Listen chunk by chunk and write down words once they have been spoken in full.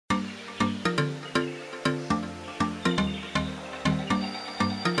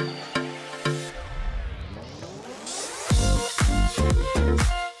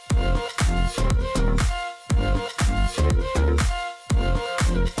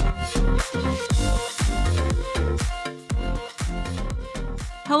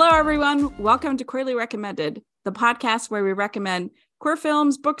Hello, everyone. Welcome to Queerly Recommended, the podcast where we recommend queer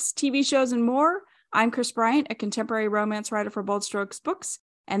films, books, TV shows, and more. I'm Chris Bryant, a contemporary romance writer for Bold Strokes Books,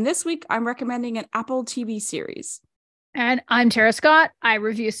 and this week I'm recommending an Apple TV series. And I'm Tara Scott. I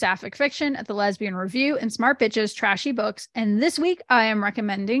review sapphic fiction at the Lesbian Review and Smart Bitches Trashy Books. And this week I am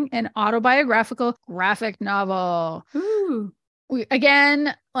recommending an autobiographical graphic novel. Ooh.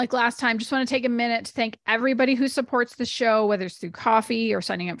 Again, like last time, just want to take a minute to thank everybody who supports the show, whether it's through coffee or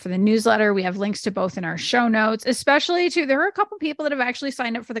signing up for the newsletter. We have links to both in our show notes, especially there are a couple people that have actually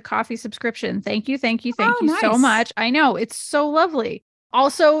signed up for the coffee subscription. Thank you Nice. so much. I know, it's so lovely.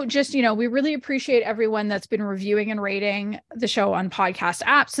 Also, just, we really appreciate everyone that's been reviewing and rating the show on podcast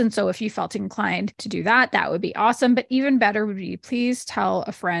apps. And so if you felt inclined to do that, that would be awesome. But even better would be, please tell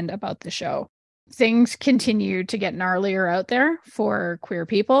a friend about the show. Things continue to get gnarlier out there for queer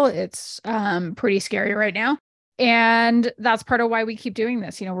people. It's pretty scary right now. And that's part of why we keep doing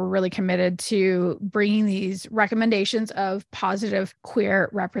this. We're really committed to bringing these recommendations of positive queer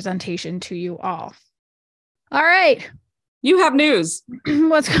representation to you all. All right. You have news.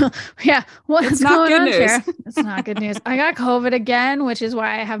 What's going on here? It's not good news. I got COVID again, which is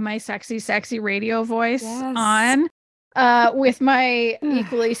why I have my sexy radio voice on. With my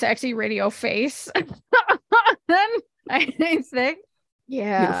equally sexy radio face. I think.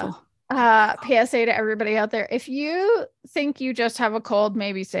 Yeah. Beautiful. PSA to everybody out there. If you think you just have a cold,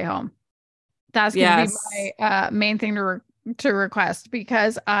 maybe stay home. That's going to be my main thing to request,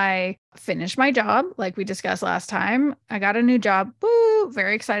 because I finished my job like we discussed last time. I got a new job. Woo!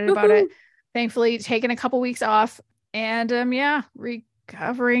 Very excited about it. Thankfully, taking a couple weeks off and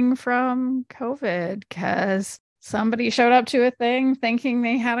recovering from COVID because somebody showed up to a thing thinking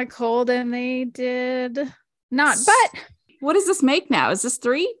they had a cold and they did not. But what does this make now? Is this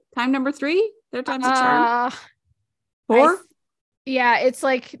 3? Time number 3? Third time's a charm. 4? It's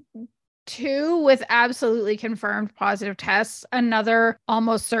like 2 with absolutely confirmed positive tests. Another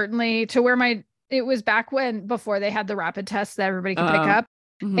almost certainly, to where it was back before they had the rapid tests that everybody could pick up.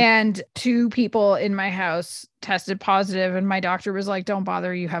 Mm-hmm. And 2 people in my house tested positive, and my doctor was like, "Don't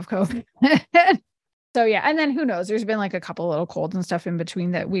bother, you have COVID." So yeah, and then who knows? There's been like a couple little colds and stuff in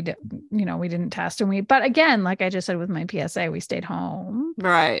between that we didn't test, but again, like I just said with my PSA, we stayed home,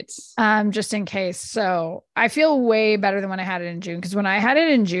 right? Just in case. So I feel way better than when I had it in June, because when I had it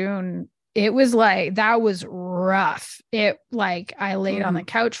in June, it was like that was rough. I laid on the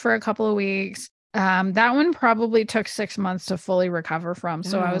couch for a couple of weeks. That one probably took 6 months to fully recover from.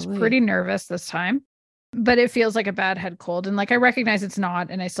 So I was pretty nervous this time. But it feels like a bad head cold. And I recognize it's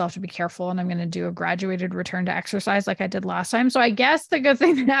not, and I still have to be careful. And I'm going to do a graduated return to exercise like I did last time. So I guess the good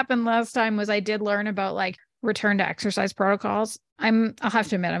thing that happened last time was I did learn about return to exercise protocols. I'll have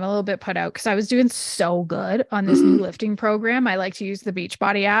to admit, I'm a little bit put out because I was doing so good on this new lifting program. I like to use the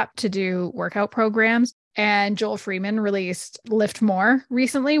Beachbody app to do workout programs. And Joel Freeman released Lift More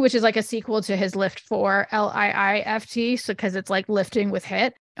recently, which is like a sequel to his Lift 4, LIIFT. So because it's like lifting with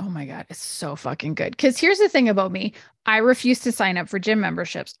HIIT. Oh my God, it's so fucking good. Because here's the thing about me. I refuse to sign up for gym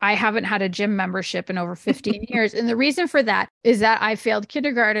memberships. I haven't had a gym membership in over 15 years. And the reason for that is that I failed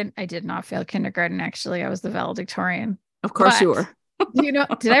kindergarten. I did not fail kindergarten, actually. I was the valedictorian. Of course you were. Did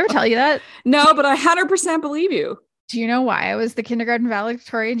I ever tell you that? No, but I 100% believe you. Do you know why I was the kindergarten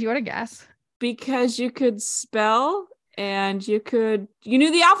valedictorian? Do you want to guess? Because you could spell and you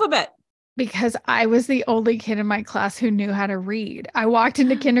knew the alphabet. Because I was the only kid in my class who knew how to read. I walked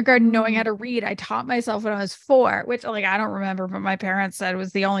into kindergarten knowing how to read. I taught myself when I was 4, which I don't remember, but my parents said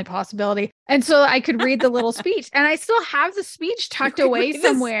was the only possibility. And so I could read the little speech, and I still have the speech tucked away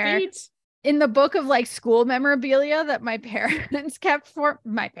somewhere in the book of school memorabilia that my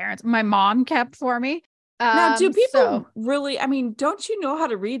mom kept for me. Now, do people really, don't you know how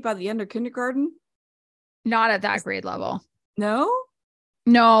to read by the end of kindergarten? Not at that grade level. No?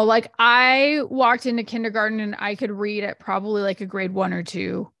 No, I walked into kindergarten and I could read at probably a grade 1 or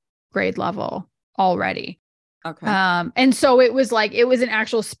 2 grade level already. Okay. And so it was an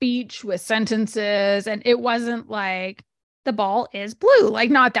actual speech with sentences, and it wasn't the ball is blue,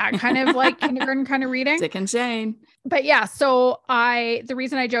 not that kind of kindergarten kind of reading. Dick and Jane. But yeah, so the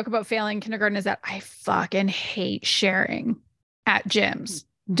reason I joke about failing kindergarten is that I fucking hate sharing at gyms.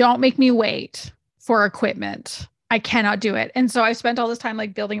 Don't make me wait for equipment. I cannot do it. And so I spent all this time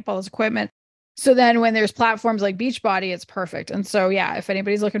building up all this equipment. So then when there's platforms like Beachbody, it's perfect. And so, yeah, if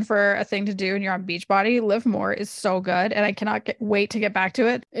anybody's looking for a thing to do and you're on Beachbody, Live More is so good. And I cannot wait to get back to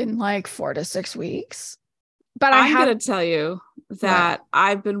it in 4 to 6 weeks. But I'm going to tell you that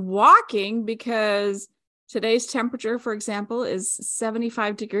I've been walking because Today's temperature, for example, is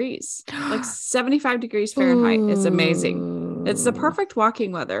 75 degrees. Like 75 degrees Fahrenheit is amazing. It's the perfect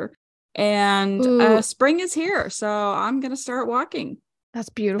walking weather. And spring is here. So I'm going to start walking. That's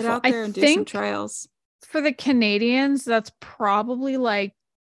beautiful. Get out there and do some trails. For the Canadians, that's probably like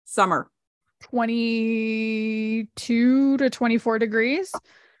summer. 22 to 24 degrees.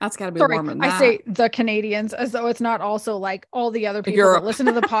 That's got to be warmer than that. I say the Canadians as though it's not also like all the other people that listen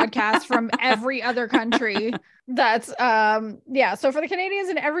to the podcast from every other country. That's yeah. So for the Canadians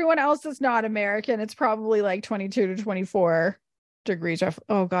and everyone else that's not American, it's probably like 22 to 24 degrees.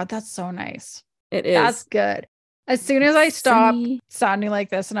 Oh God, that's so nice. It is. That's good. As soon as I stop sounding like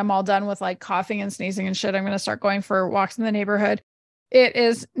this and I'm all done with like coughing and sneezing and shit, I'm going to start going for walks in the neighborhood. It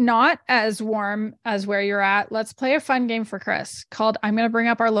is not as warm as where you're at. Let's play a fun game for Chris called I'm going to bring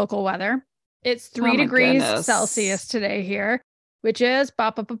up our local weather. It's 3 degrees Celsius today here, which is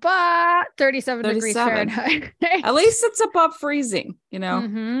 37 degrees Fahrenheit. At least it's above freezing, you know?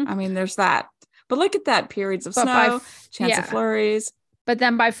 Mm-hmm. I mean, there's that. But look at that. Periods of snow, chance of flurries. But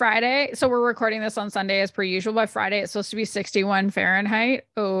then by Friday, so we're recording this on Sunday as per usual. By Friday, it's supposed to be 61 Fahrenheit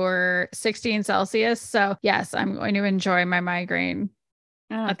or 16 Celsius. So yes, I'm going to enjoy my migraine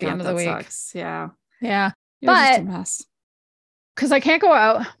at the end of the week. Sucks. Yeah. Yeah. You're just a mess. Because I can't go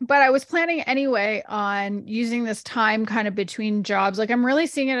out, but I was planning anyway on using this time kind of between jobs. Like I'm really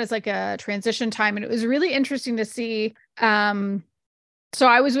seeing it as like a transition time. And it was really interesting to see. So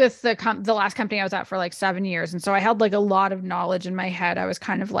I was with the last company I was at for like 7 years. And so I had like a lot of knowledge in my head. I was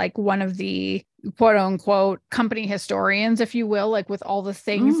kind of like one of the quote unquote company historians, if you will, like with all the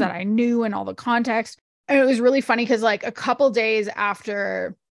things that I knew and all the context. And it was really funny because like a couple days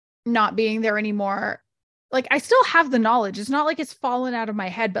after not being there anymore, like I still have the knowledge. It's not like it's fallen out of my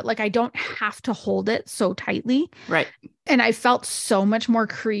head, but like I don't have to hold it so tightly. Right. And I felt so much more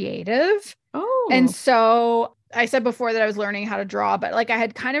creative. Oh. And so I said before that I was learning how to draw, but like I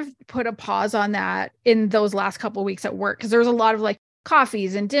had kind of put a pause on that in those last couple of weeks at work because there was a lot of like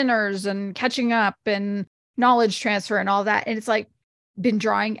coffees and dinners and catching up and knowledge transfer and all that. And it's like been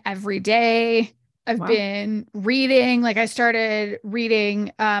drawing every day. I've been reading, like I started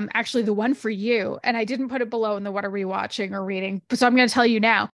reading actually the one for you, and I didn't put it below in the what are we watching or reading. So I'm going to tell you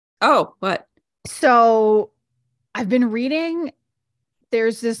now. Oh, what? So I've been reading,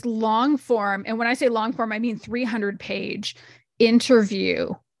 there's this long form, and when I say long form, I mean 300-page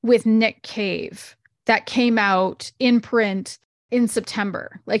interview with Nick Cave that came out in print in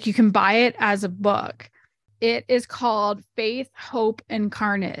September. Like you can buy it as a book. It is called Faith, Hope, and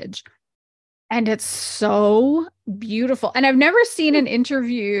Carnage. And it's so beautiful. And I've never seen an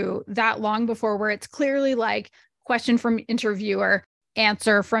interview that long before where it's clearly like question from interviewer,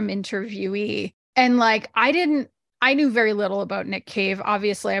 answer from interviewee. And like, I knew very little about Nick Cave.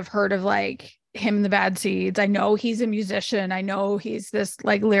 Obviously, I've heard of like him and the Bad Seeds. I know he's a musician. I know he's this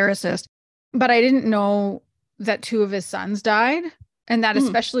like lyricist, but I didn't know that 2 of his sons died. And that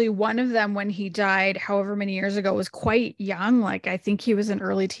especially one of them, when he died, however many years ago, was quite young. Like, I think he was an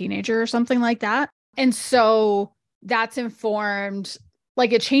early teenager or something like that. And so that's informed,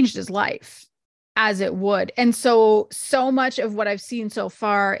 like it changed his life as it would. And so much of what I've seen so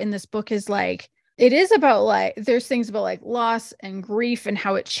far in this book is like, it is about like, there's things about like loss and grief and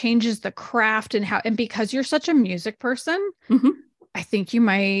how it changes the craft and because you're such a music person, I think you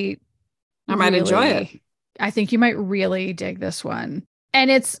might enjoy it. I think you might really dig this one. And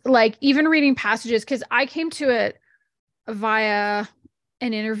it's like even reading passages, because I came to it via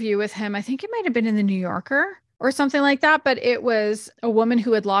an interview with him. I think it might have been in the New Yorker or something like that. But it was a woman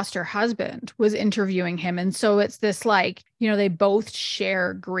who had lost her husband was interviewing him. And so it's this like, you know, they both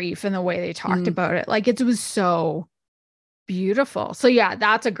share grief in the way they talked about it. Like it was so beautiful. So yeah,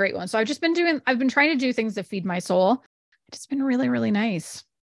 that's a great one. So I've been trying to do things that feed my soul. It's been really, really nice.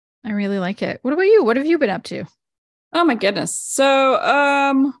 I really like it. What about you? What have you been up to? Oh my goodness.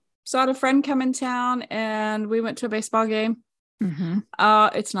 So, saw a friend come in town and we went to a baseball game.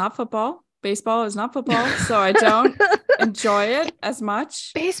 It's not football. Baseball is not football. So I don't enjoy it as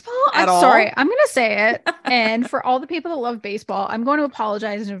much. Baseball? I'm sorry. I'm going to say it. And for all the people that love baseball, I'm going to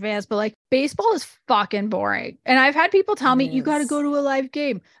apologize in advance, but like baseball is fucking boring. And I've had people tell me, you got to go to a live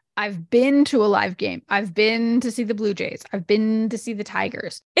game. I've been to a live game. I've been to see the Blue Jays. I've been to see the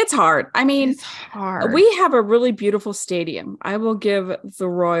Tigers. It's hard. I mean, it's hard. We have a really beautiful stadium. I will give the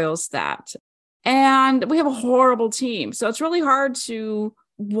Royals that. And we have a horrible team. So it's really hard to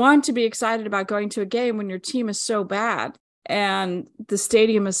want to be excited about going to a game when your team is so bad and the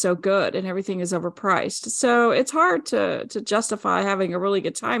stadium is so good and everything is overpriced. So it's hard to justify having a really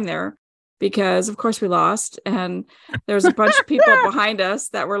good time there. because of course we lost. And there's a bunch of people behind us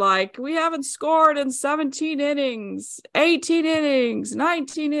that were like, we haven't scored in 17 innings, 18 innings,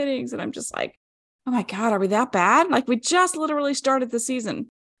 19 innings. And I'm just like, oh my God, are we that bad? Like, we just literally started the season.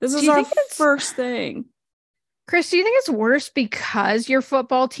 This is our first thing. Chris, do you think it's worse because your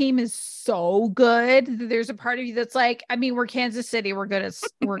football team is so good? There's a part of you that's like, I mean, we're Kansas City. We're good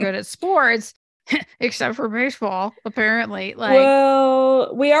at sports, except for baseball, apparently. Like,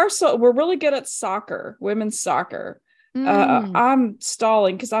 well, we're really good at soccer, women's soccer. I'm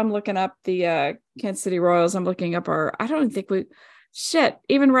stalling because I'm looking up the Kansas City Royals. I'm looking up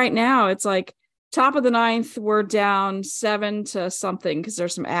even right now, it's like top of the ninth, we're down 7 to something because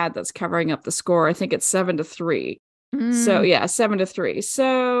there's some ad that's covering up the score. I think it's 7-3. So yeah, 7-3.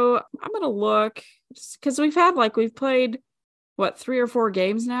 So I'm gonna look because we've played 3 or 4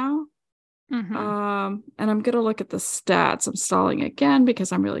 games now. And I'm gonna look at the stats. I'm stalling again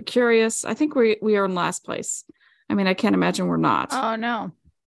because I'm really curious. I think we are in last place. I mean, I can't imagine we're not. Oh no.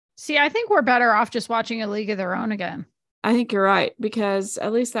 See, I think we're better off just watching A League of Their Own again. I think you're right, because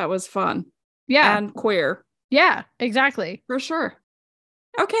at least that was fun. Yeah. And queer. Yeah, exactly. For sure.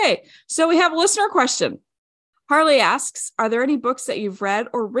 Okay. So we have a listener question. Harley asks, are there any books that you've read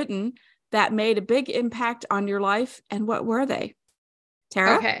or written that made a big impact on your life? And what were they?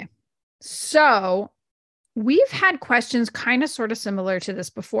 Tara? Okay. So we've had questions kind of sort of similar to this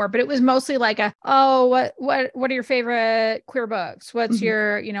before, but it was mostly like what are your favorite queer books? What's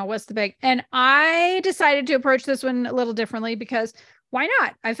your, what's the big, and I decided to approach this one a little differently because why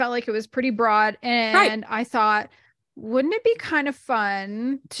not? I felt like it was pretty broad, and I thought, wouldn't it be kind of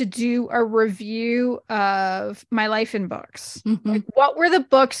fun to do a review of my life in books? Like, what were the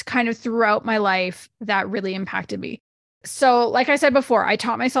books kind of throughout my life that really impacted me? So, like I said before, I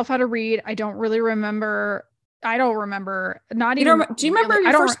taught myself how to read. I don't remember. Not even. Do you remember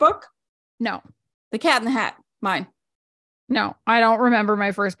your first book? No. The Cat in the Hat. Mine. No, I don't remember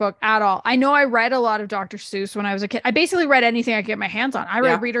my first book at all. I know I read a lot of Dr. Seuss when I was a kid. I basically read anything I could get my hands on. I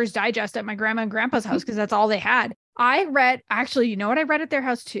read Reader's Digest at my grandma and grandpa's house because that's all they had. Actually, you know what I read at their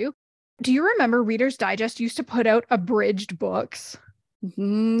house too? Do you remember Reader's Digest used to put out abridged books?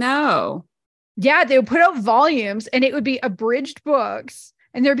 No. Yeah, they would put out volumes and it would be abridged books,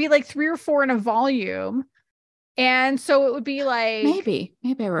 and there'd be like 3 or 4 in a volume. And so it would be like, maybe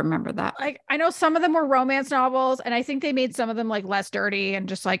I remember that. Like, I know some of them were romance novels, and I think they made some of them like less dirty and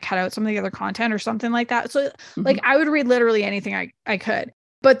just like cut out some of the other content or something like that. So like I would read literally anything I could.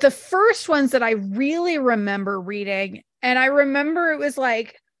 But the first ones that I really remember reading, and I remember it was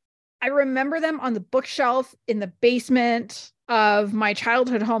like, I remember them on the bookshelf in the basement of my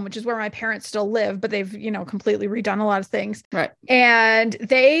childhood home, which is where my parents still live, but they've, completely redone a lot of things. Right. And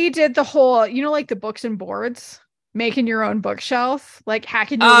they did the whole, like the books and boards, making your own bookshelf, like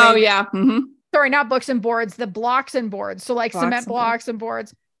hacking your way. Oh, yeah. Sorry, not books and boards, the blocks and boards. So like cement blocks and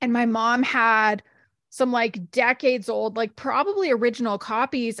boards. And my mom had some like decades old, like probably original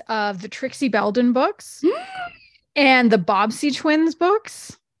copies of the Trixie Belden books and the Bobbsey twins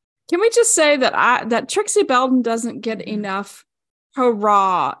books. Can we just say that Trixie Belden doesn't get enough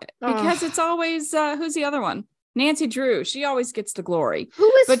hurrah, because it's always who's the other one? Nancy Drew. She always gets the glory. Who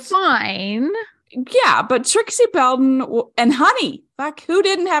is fine. Yeah, but Trixie Belden and Honey. Fuck, who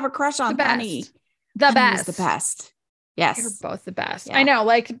didn't have a crush on Honey? Honey was the best. Yes. They're both the best. Yeah. I know,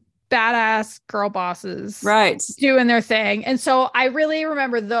 like badass girl bosses. Right. Doing their thing. And so I really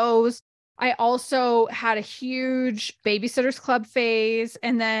remember those. I also had a huge Babysitters Club phase,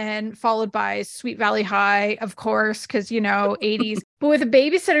 and then followed by Sweet Valley High, of course, because, 80s. But with the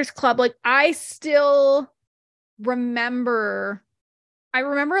Babysitters Club, like I still remember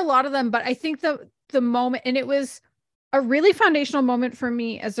a lot of them, but I think the moment, and it was a really foundational moment for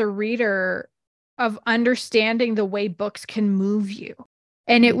me as a reader of understanding the way books can move you.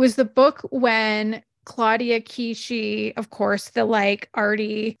 And it was the book when Claudia Kishi, of course, the like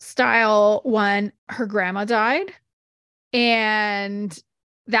arty style one, her grandma died. And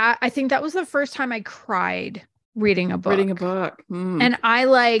that, I think that was the first time I cried reading a book. And I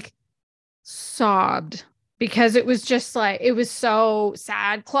like sobbed because it was just like, it was so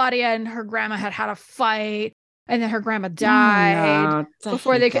sad. Claudia and her grandma had a fight, and then her grandma died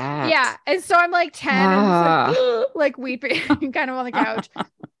before they could. Yeah. And so I'm like 10 and like weeping kind of on the couch.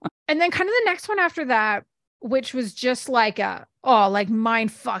 And then kind of the next one after that, which was just like like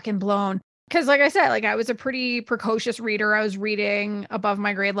mind fucking blown. Because like I said, like I was a pretty precocious reader. I was reading above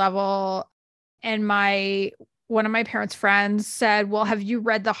my grade level. And one of my parents' friends said, well, have you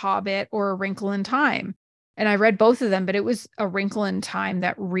read The Hobbit or A Wrinkle in Time? And I read both of them, but it was A Wrinkle in Time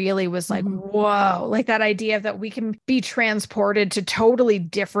that really was like, whoa, like that idea that we can be transported to totally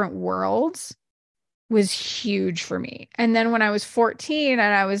different worlds was huge for me. And then when I was 14 and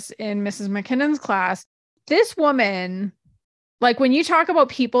I was in Mrs. McKinnon's class, this woman, like when you talk about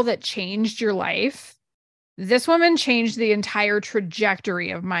people that changed your life, this woman changed the entire trajectory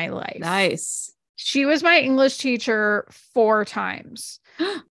of my life. Nice. She was my English teacher 4 times,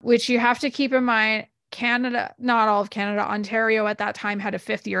 which you have to keep in mind. Canada, not all of Canada, Ontario at that time had a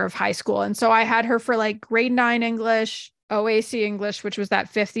 5th year of high school. And so I had her for like grade 9 English, OAC English, which was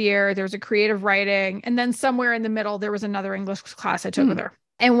that 5th year. There was a creative writing. And then somewhere in the middle, there was another English class I took with her.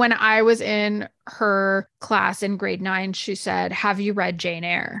 And when I was in her class in grade 9, she said, "Have you read Jane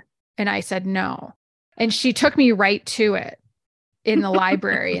Eyre?" And I said, "No." And she took me right to it in the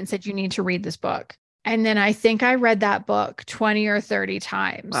library and said, "You need to read this book." And then I think I read that book 20 or 30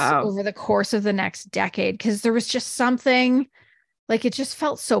 times over the course of the next decade, because there was just something like, it just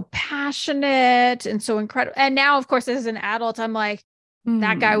felt so passionate and so incredible. And now, of course, as an adult, I'm like,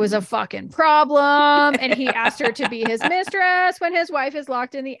 that guy was a fucking problem. And he asked her to be his mistress when his wife is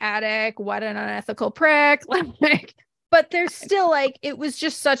locked in the attic. What an unethical prick. Like, but there's still like, it was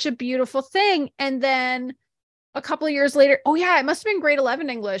just such a beautiful thing. And then a couple of years later, oh yeah, it must have been grade 11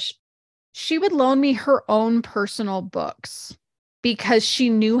 English. She would loan me her own personal books because she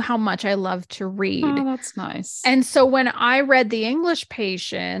knew how much I loved to read. Oh, that's nice. And so when I read The English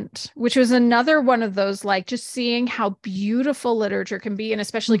Patient, which was another one of those, like just seeing how beautiful literature can be, and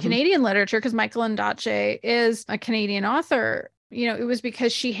especially Canadian literature, because Michael Ondaatje is a Canadian author, you know, it was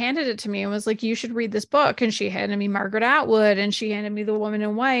because she handed it to me and was like, "You should read this book." And she handed me Margaret Atwood, and she handed me The Woman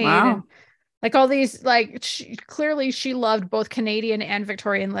in White. Wow. And like all these, like clearly she loved both Canadian and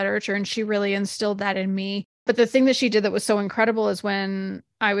Victorian literature, and she really instilled that in me. But the thing that she did that was so incredible is when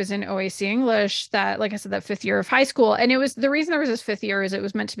I was in OAC English, that, like I said, that 5th year of high school. And it was, the reason there was this 5th year is it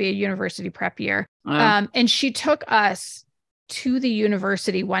was meant to be a university prep year. And she took us to the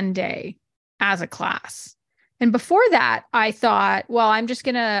university one day as a class. And before that, I thought, well, I'm just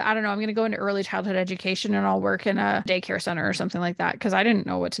going to, I don't know, I'm going to go into early childhood education and I'll work in a daycare center or something like that, because I didn't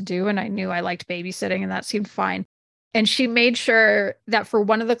know what to do. And I knew I liked babysitting and that seemed fine. And she made sure that for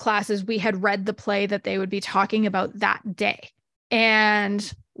one of the classes, we had read the play that they would be talking about that day,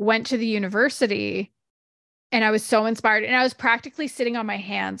 and went to the university. And I was so inspired, and I was practically sitting on my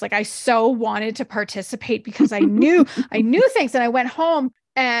hands. Like I so wanted to participate because I knew things. And I went home,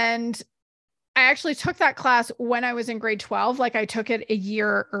 and I actually took that class when I was in grade 12. Like I took it a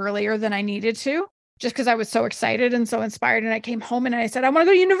year earlier than I needed to, just because I was so excited and so inspired. And I came home and I said, "I want to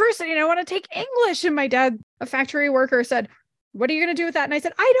go to university and I want to take English." And my dad, a factory worker, said, "What are you going to do with that?" And I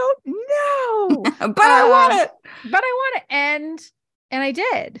said, "I don't know, but I want it. But I want it." And I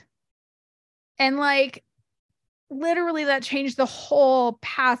did. And like, literally that changed the whole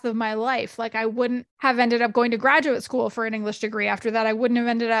path of my life. Like I wouldn't have ended up going to graduate school for an English degree after that. I wouldn't have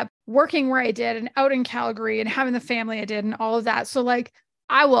ended up working where I did and out in Calgary and having the family I did and all of that. So like,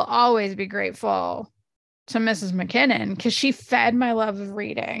 I will always be grateful to Mrs. McKinnon, because she fed my love of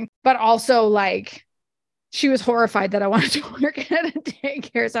reading, but also like she was horrified that I wanted to work at a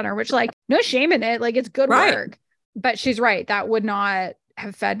daycare center, which like no shame in it. Like it's good work, but she's right. That would not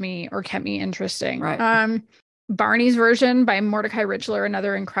have fed me or kept me interesting. Right. Barney's Version by Mordecai Richler,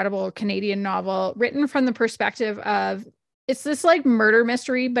 another incredible Canadian novel written from the perspective of, it's this like murder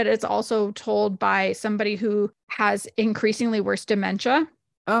mystery, but it's also told by somebody who has increasingly worse dementia.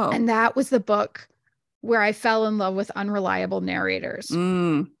 Oh. And that was the book where I fell in love with unreliable narrators.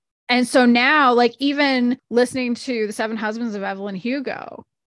 And so now, like even listening to The 7 Husbands of Evelyn Hugo,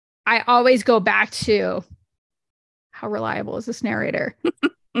 I always go back to, how reliable is this narrator?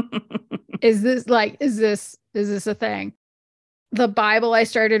 Is this a thing? The Bible, I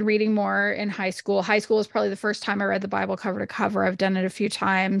started reading more in high school. High school was probably the first time I read the Bible cover to cover. I've done it a few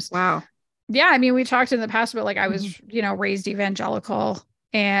times. Wow. Yeah. I mean, we talked in the past about like, I was, raised evangelical,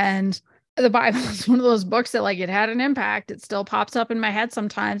 and the Bible is one of those books that like it had an impact. It still pops up in my head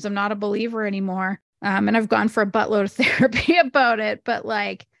sometimes. I'm not a believer anymore. And I've gone for a buttload of therapy about it, but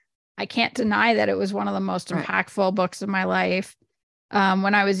like, I can't deny that it was one of the most impactful books of my life.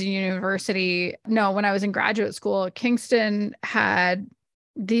 When I was when I was in graduate school, Kingston had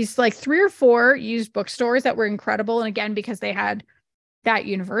these like 3 or 4 used bookstores that were incredible. And again, because they had that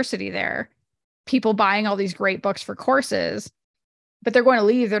university there, people buying all these great books for courses, but they're going to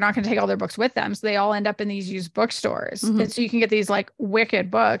leave. They're not going to take all their books with them. So they all end up in these used bookstores. And so you can get these like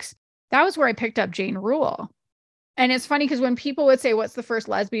wicked books. That was where I picked up Jane Rule. And it's funny because when people would say, "What's the first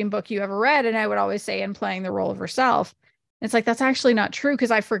lesbian book you ever read?" And I would always say, "In Playing the Role of Herself." It's like, that's actually not true, because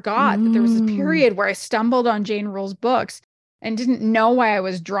I forgot that there was a period where I stumbled on Jane Rule's books and didn't know why I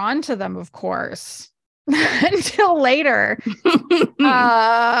was drawn to them, of course, until later.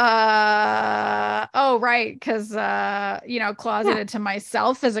 Oh, right. Because, closeted to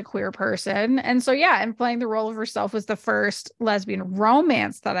myself as a queer person. And so, yeah, and Playing the Role of Herself was the first lesbian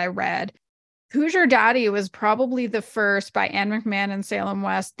romance that I read. Who's Your Daddy was probably the first, by Anne McMahon and Salem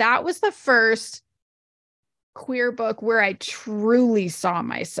West. That was the first queer book where I truly saw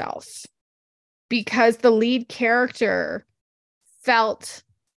myself, because the lead character felt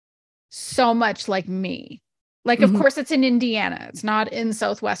so much like me. Like, of course, it's in Indiana. It's not in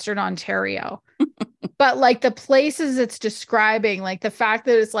Southwestern Ontario. But like the places it's describing, like the fact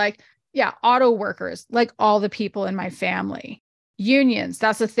that it's like, yeah, auto workers, like all the people in my family. Unions,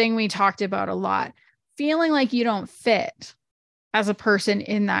 that's a thing we talked about a lot. Feeling like you don't fit as a person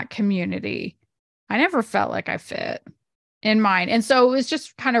in that community. I never felt like I fit in mine. And so it was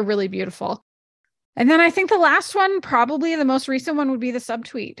just kind of really beautiful. And then I think the last one, probably the most recent one, would be the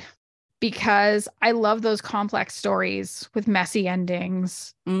Subtweet, because I love those complex stories with messy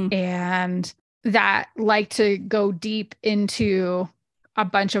endings and that like to go deep into a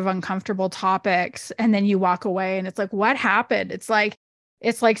bunch of uncomfortable topics. And then you walk away and it's like, what happened? It's like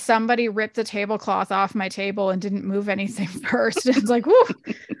somebody ripped the tablecloth off my table and didn't move anything first. It's like, whoo.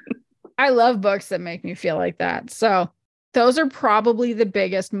 I love books that make me feel like that. So those are probably the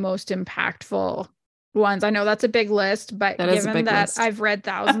biggest, most impactful ones. I know that's a big list, but given that I've read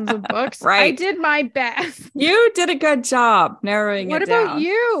thousands of books, right. I did my best. You did a good job narrowing it down. What about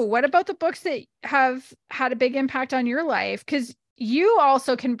you? What about the books that have had a big impact on your life? Because you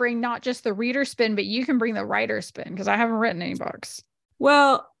also can bring not just the reader spin, but you can bring the writer spin, because I haven't written any books.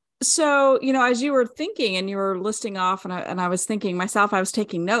 Well, so, as you were thinking and you were listing off, and I was thinking myself, I was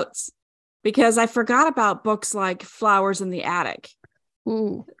taking notes, because I forgot about books like Flowers in the Attic.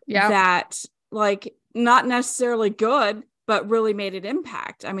 Ooh, yeah. That, like, not necessarily good, but really made an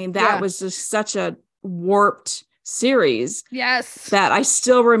impact. I mean, that was just such a warped series. Yes. That I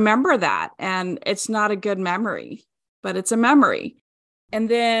still remember that. And it's not a good memory, but it's a memory. And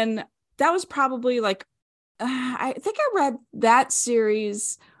then that was probably like, I think I read that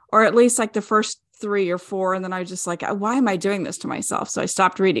series, or at least like the first 3 or 4, and then I was just like, why am I doing this to myself? So I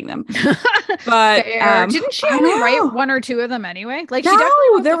stopped reading them. But didn't she only write 1 or 2 of them anyway? Like, she definitely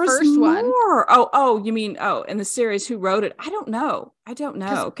wrote the first one. Oh, you mean in the series, who wrote it? I don't know,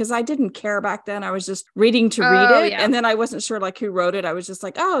 because I didn't care back then. I was just reading to read it, and then I wasn't sure like who wrote it. I was just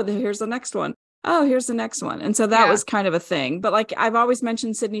like, oh, here's the next one. Oh, here's the next one. And so that was kind of a thing. But like, I've always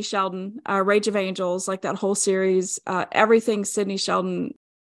mentioned Sidney Sheldon, Rage of Angels, like that whole series, everything Sidney Sheldon.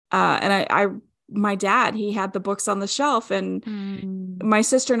 And my dad, he had the books on the shelf, and my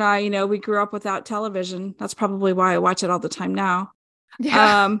sister and I, we grew up without television. That's probably why I watch it all the time now.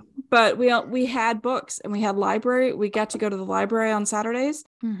 Yeah. But we had books, and we had library. We got to go to the library on Saturdays.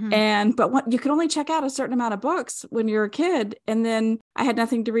 But you could only check out a certain amount of books when you're a kid. And then I had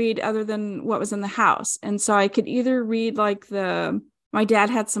nothing to read other than what was in the house. And so I could either read like my dad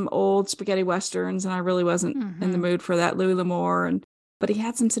had some old spaghetti Westerns, and I really wasn't in the mood for that, Louis L'Amour, but he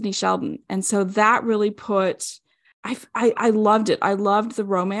had some Sidney Sheldon. And so that really I loved it. I loved the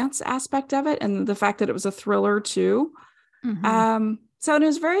romance aspect of it, and the fact that it was a thriller too. So it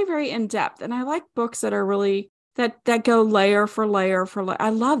was very, very in depth. And I like books that are really, that go layer for layer for layer. I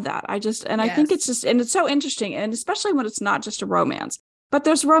love that. I think it's just, and it's so interesting. And especially when it's not just a romance, but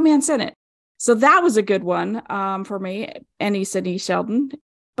there's romance in it. So that was a good one for me, any Sidney Sheldon,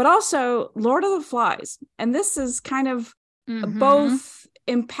 but also Lord of the Flies. And this is kind of both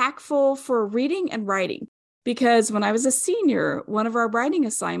impactful for reading and writing, because when I was a senior, one of our writing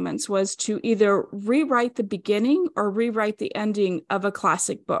assignments was to either rewrite the beginning or rewrite the ending of a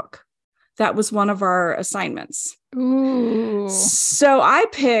classic book. That was one of our assignments. Ooh. So I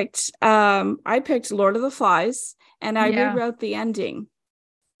picked Lord of the Flies, and I rewrote the ending.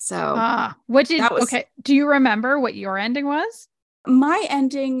 So do you remember what your ending was? My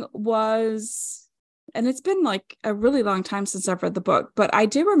ending was, and it's been like a really long time since I've read the book, but I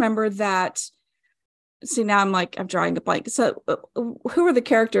do remember that. See, now I'm drawing a blank. So who were the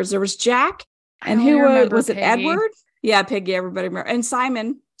characters? There was Jack, and who was it? Edward? Yeah, Piggy. Everybody remember. And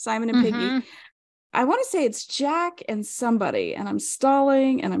Simon and Piggy. I want to say it's Jack and somebody, and I'm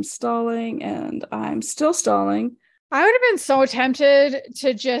stalling and I'm stalling and I'm still stalling. I would have been so tempted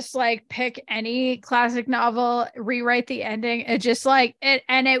to just like pick any classic novel, rewrite the ending, and just like it,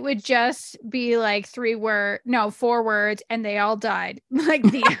 and it would just be like 4 words, and they all died. Like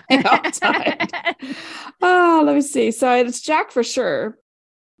they all died. Oh, let me see. So it's Jack for sure.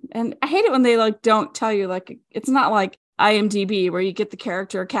 And I hate it when they like don't tell you, like it's not like IMDb where you get the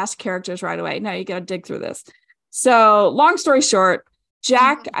cast of characters right away. No, you got to dig through this. So long story short,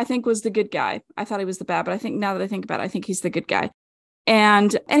 Jack, I think, was the good guy. I thought he was the bad, but I think now that I think about it, I think he's the good guy.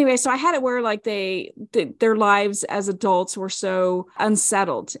 And anyway, so I had it where like their lives as adults were so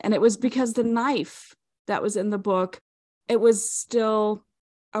unsettled. And it was because the knife that was in the book, it was still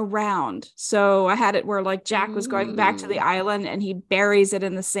around. So I had it where like Jack was going back to the island and he buries it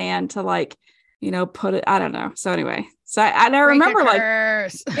in the sand to like, put it, I don't know. So anyway, so I remember like,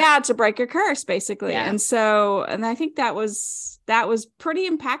 to break a curse basically. Yeah. And I think that was pretty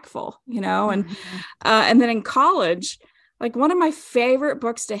impactful, and then in college, like one of my favorite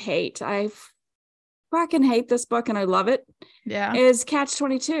books to hate, I fucking hate this book and I love it. Yeah. Is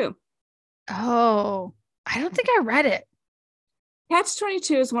Catch-22. Oh, I don't think I read it.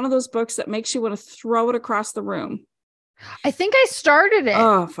 Catch-22 is one of those books that makes you want to throw it across the room. I think I started it.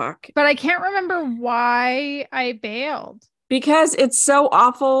 Oh, fuck. But I can't remember why I bailed. Because it's so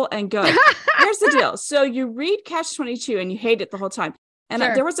awful and good. Here's the deal. So you read Catch-22 and you hate it the whole time. And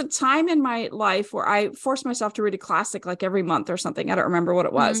there was a time in my life where I forced myself to read a classic like every month or something. I don't remember what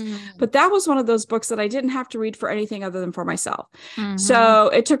it was. But that was one of those books that I didn't have to read for anything other than for myself. So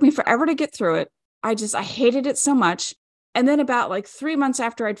it took me forever to get through it. I hated it so much. And then about like 3 months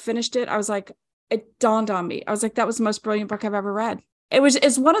after I'd finished it, I was like, it dawned on me. I was like, that was the most brilliant book I've ever read.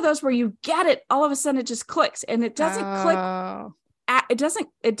 It's one of those where you get it, all of a sudden it just clicks, and it doesn't click.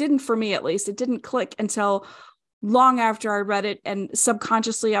 It didn't for me, at least. It didn't click until long after I read it. And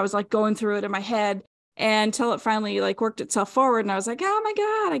subconsciously I was like going through it in my head until it finally like worked itself forward. And I was like, oh my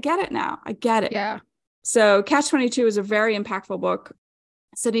God, I get it now. I get it. Yeah. So Catch-22 is a very impactful book.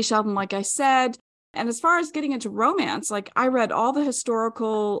 Sidney Sheldon, like I said. And as far as getting into romance, like I read all the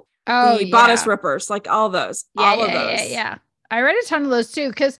historical bodice rippers, like all those. Yeah. I read a ton of those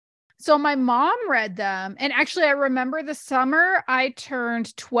too. So my mom read them. And actually, I remember the summer I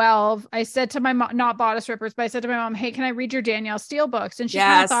turned 12. I said to my mom, not bodice rippers, but I said to my mom, hey, can I read your Danielle Steele books? And she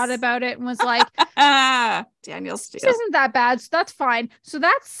kind of thought about it and was like, Danielle Steele. This isn't that bad. So that's fine. So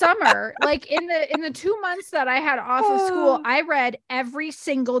that summer, like in the 2 months that I had off of school, I read every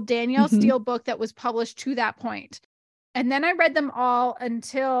single Danielle Steele book that was published to that point. And then I read them all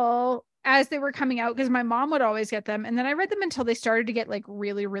until as they were coming out, because my mom would always get them. And then I read them until they started to get like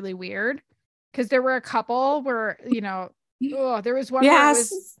really, really weird. Because there were a couple where, there was one where it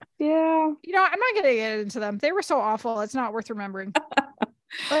was, I'm not going to get into them. They were so awful. It's not worth remembering.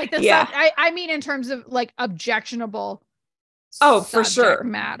 Like the stuff, I mean, in terms of like objectionable. Oh, for sure.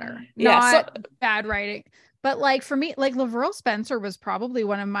 Matter. Not bad writing. But like for me, like Lavril Spencer was probably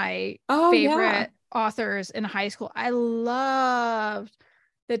one of my favorite authors in high school. I loved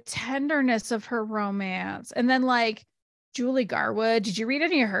the tenderness of her romance. And then like Julie Garwood, did you read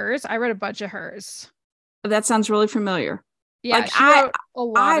any of hers? I read a bunch of hers. That sounds really familiar. Yeah, like I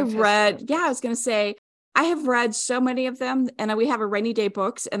was going to say, I have read so many of them, and we have a rainy day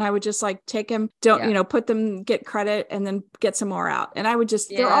books, and I would just like take them, put them, get credit, and then get some more out. And I would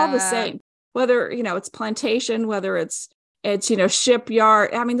just, they're all the same, whether, it's plantation, whether it's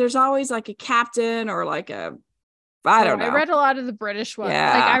shipyard. I mean, there's always like a captain or like I don't know. I read a lot of the British ones.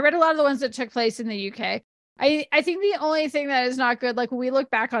 Yeah. Like I read a lot of the ones that took place in the UK. I think the only thing that is not good, like when we look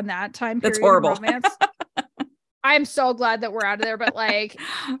back on that time period, that's horrible. Romance, I'm so glad that we're out of there. But like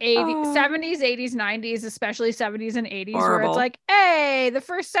 70s, 80s, 90s, especially 70s and 80s, where it's like, hey, the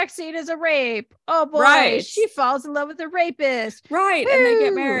first sex scene is a rape. Oh boy, she falls in love with the rapist. Right. Woo! And they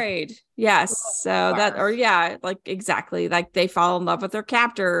get married. Yes. So like exactly. Like they fall in love with their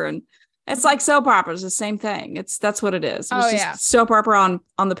captor, and it's like soap opera. It's the same thing. That's what it is. It's just soap opera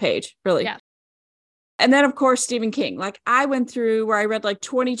on the page, really. Yeah. And then, of course, Stephen King. Like I went through where I read like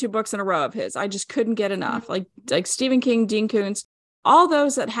 22 books in a row of his. I just couldn't get enough. Like Stephen King, Dean Koontz, all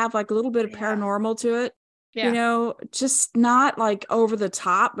those that have like a little bit of paranormal to it. Yeah. Just not like over the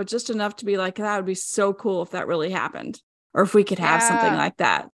top, but just enough to be like, that would be so cool if that really happened, or if we could have something like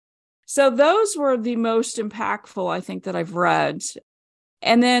that. So those were the most impactful, I think, that I've read.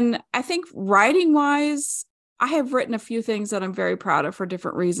 And then I think writing wise, I have written a few things that I'm very proud of for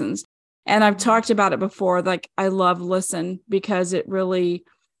different reasons. And I've talked about it before. Like I love Listen, because it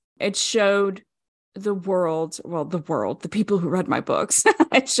showed the people who read my books.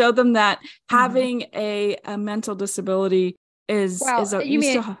 It showed them that having a mental disability is you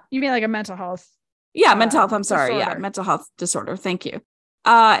mean like a mental health? Yeah, mental health. I'm sorry. Disorder. Yeah, mental health disorder. Thank you.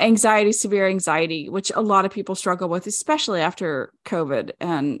 Anxiety, severe anxiety, which a lot of people struggle with, especially after COVID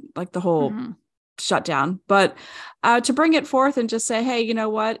and like the whole shutdown. But to bring it forth and just say, hey, you know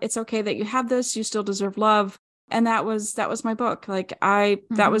what? It's okay that you have this. You still deserve love. And that was my book. Like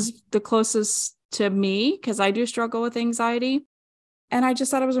that was the closest to me because I do struggle with anxiety. And I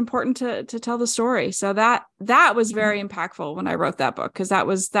just thought it was important to tell the story. So that was very impactful when I wrote that book, because that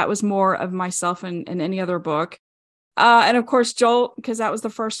was more of myself in any other book. And of course, Jolt, because that was the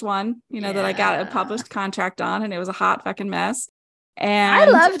first one, that I got a published contract on, and it was a hot fucking mess. And I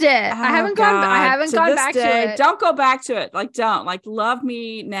loved it. I haven't gone back to it. Don't go back to it. Love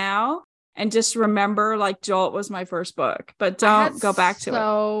Me Now. And just remember, Jolt was my first book, but don't go back to it.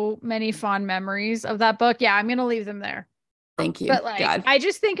 So many fond memories of that book. Yeah, I'm going to leave them there. Thank you. But I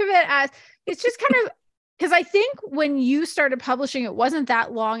just think of it as, it's just kind of, because I think when you started publishing, it wasn't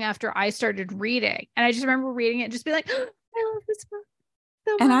that long after I started reading. And I just remember reading it and just being like, oh, I love this book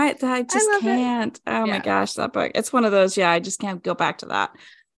so much. And I just can't. It. Oh my gosh, that book. It's one of those, I just can't go back to that.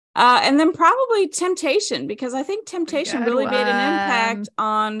 And then probably Temptation, because I think Temptation really made an impact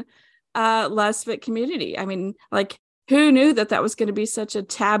on lesbian community. I mean, who knew that was going to be such a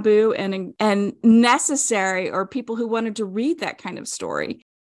taboo and necessary, or people who wanted to read that kind of story.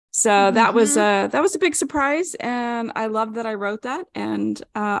 So that was a big surprise, and I love that I wrote that, and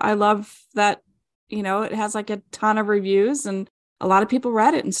I love that it has a ton of reviews, and a lot of people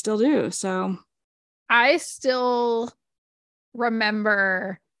read it and still do. So I still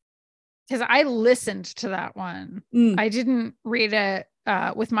remember, because I listened to that one. I didn't read it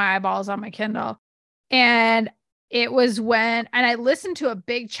with my eyeballs on my Kindle, and it was and I listened to a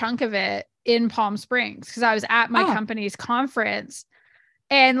big chunk of it in Palm Springs because I was at my company's conference,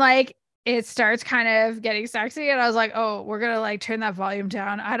 and it starts kind of getting sexy, and I was like, oh, we're gonna turn that volume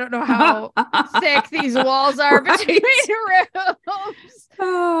down. I don't know how thick these walls are between rooms.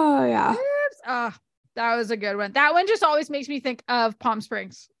 Oh yeah. Oops. Oh, that was a good one. That one just always makes me think of Palm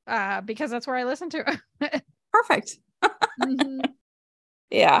Springs because that's where I listen to it. Perfect.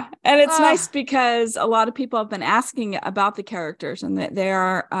 Yeah. And it's nice because a lot of people have been asking about the characters, and that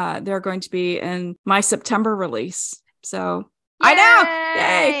they're going to be in my September release. So I know.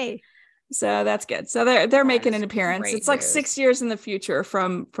 Yay. So that's good. So they're making an appearance. It's news. 6 years in the future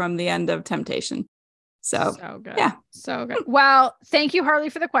from the end of Temptation. So good. Yeah. So good. Well, thank you, Harley,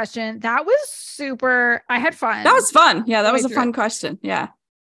 for the question. That was super. I had fun. That was fun. Yeah, that was a fun question. Yeah.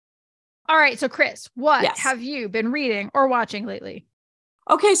 All right. So Chris, what have you been reading or watching lately?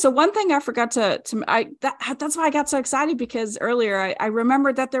 Okay, so one thing I forgot that's why I got so excited, because earlier I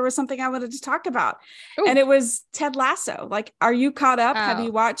remembered that there was something I wanted to talk about. Ooh. And it was Ted Lasso. Are you caught up? Have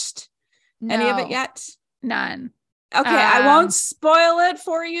you watched any of it yet? None. Okay, I won't spoil it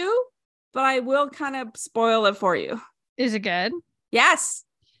for you, but I will kind of spoil it for you. Is it good? Yes.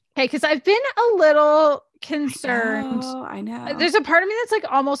 Okay, because I've been a little concerned. I know. There's a part of me that's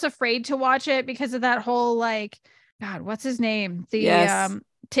almost afraid to watch it because of that whole God, what's his name?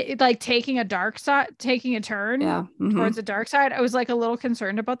 Taking a dark side, taking a turn towards the dark side. I was a little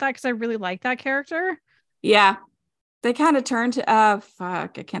concerned about that because I really like that character. Yeah. They kind of turned to I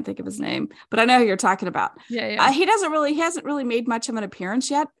can't think of his name, but I know who you're talking about. Yeah. He hasn't really made much of an appearance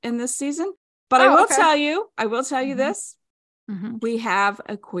yet in this season, but I will tell you this. Mm-hmm. We have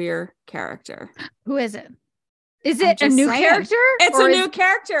a queer character. Who is it? Is it a new character? It's a new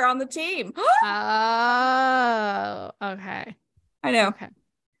character on the team. Oh, okay. I know. Okay.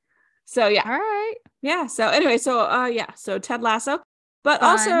 So yeah. All right. Yeah. So anyway, so Ted Lasso. But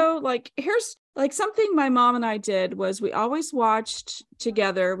also here's something my mom and I did was we always watched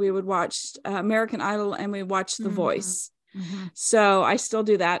together. We would watch American Idol, and we watched The Voice. Mm-hmm. So I still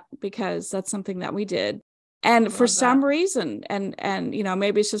do that because that's something that we did. And for some reason, and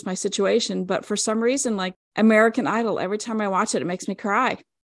maybe it's just my situation, but for some reason, American Idol, every time I watch it, it makes me cry.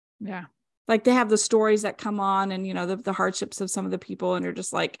 Yeah. They have the stories that come on, and, the hardships of some of the people, and you're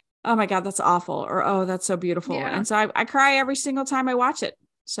just oh my God, that's awful. Or, oh, that's so beautiful. Yeah. And so I cry every single time I watch it.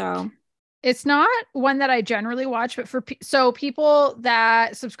 So it's not one that I generally watch, but so people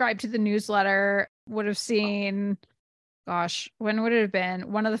that subscribe to the newsletter would have seen, gosh, when would it have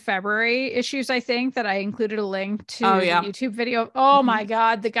been? One of the February issues, I think, that I included a link to the YouTube video. Oh my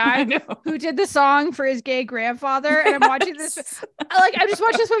God, the guy who did the song for his gay grandfather. And I'm watching this, I just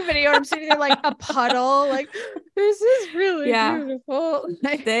watched this one video, and I'm sitting there a puddle, this is really beautiful.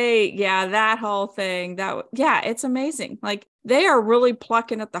 That whole thing, it's amazing. They are really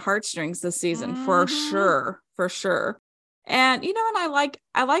plucking at the heartstrings this season, for sure. And, and I like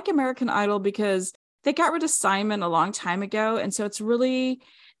American Idol because they got rid of Simon a long time ago. And so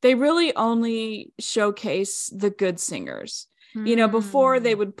they really only showcase the good singers. Before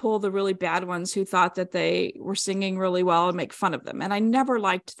they would pull the really bad ones who thought that they were singing really well and make fun of them. And I never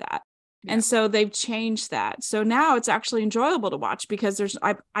liked that. Yeah. And so they've changed that. So now it's actually enjoyable to watch because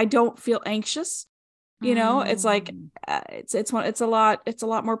I don't feel anxious It's like it's a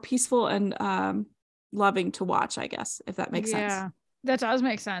lot more peaceful and loving to watch, I guess, if that makes sense. Yeah, that does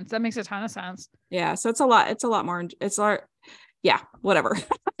make sense. That makes a ton of sense. Yeah, so it's a lot more, yeah, whatever.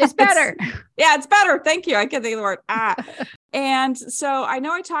 It's better. It's better. Thank you. I can't think of the word. And so I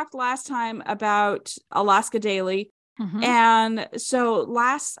know I talked last time about Alaska Daily. Mm-hmm. And so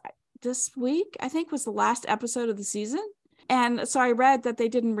this week, I think, was the last episode of the season. And so I read that they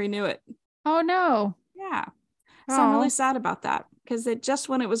didn't renew it. Oh, no. Yeah. So I'm really sad about that, because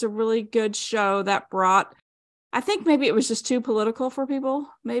when it was a really good show that I think maybe it was just too political for people,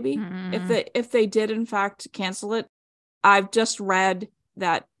 maybe, if they did, in fact, cancel it. I've just read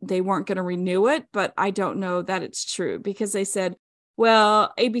that they weren't going to renew it, but I don't know that it's true, because they said,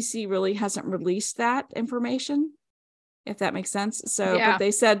 well, ABC really hasn't released that information, if that makes sense. So, But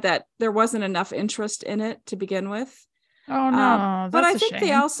they said that there wasn't enough interest in it to begin with. Oh, no. But I think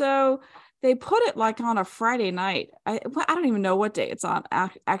they put it like on a Friday night. I don't even know what day it's on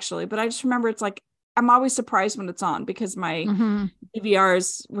actually, but I just remember it's like, I'm always surprised when it's on, because my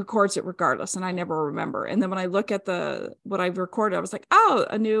DVRs records it regardless, and I never remember. And then when I look at what I've recorded, I was like, oh,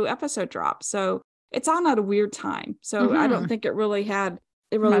 a new episode dropped. So it's on at a weird time. So I don't think it really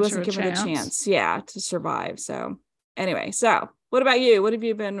wasn't given a chance, to survive. So anyway, so what about you? What have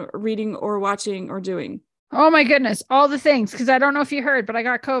you been reading or watching or doing? Oh my goodness, all the things, because I don't know if you heard, but I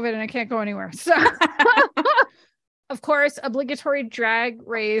got COVID and I can't go anywhere. So of course, obligatory Drag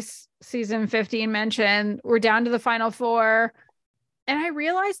Race season 15 mentioned. We're down to the final 4. And I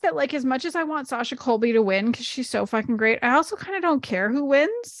realized that, like, as much as I want Sasha Colby to win because she's so fucking great, I also kind of don't care who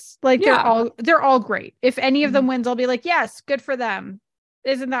wins. Like, they're all great. If any of them wins, I'll be like, yes, good for them.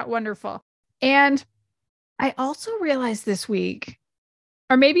 Isn't that wonderful? And I also realized this week,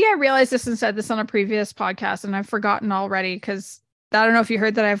 or maybe I realized this and said this on a previous podcast and I've forgotten already, because I don't know if you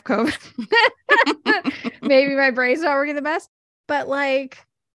heard that I have COVID. Maybe my brain's not working the best. But like,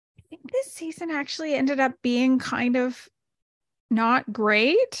 I think this season actually ended up being kind of not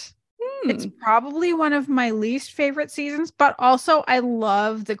great. It's probably one of my least favorite seasons, but also I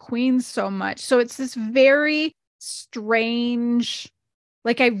love the queens so much. So it's this very strange,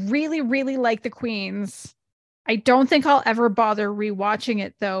 like, I really, really like the queens. I don't think I'll ever bother rewatching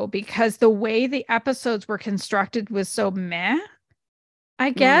it though, because the way the episodes were constructed was so meh, I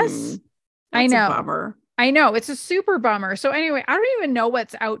guess. I know. A bummer. I know. It's a super bummer. So anyway, I don't even know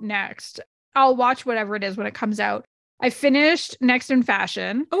what's out next. I'll watch whatever it is when it comes out. I finished Next in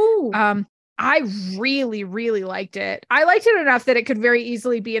Fashion. Oh, I really, really liked it. I liked it enough that it could very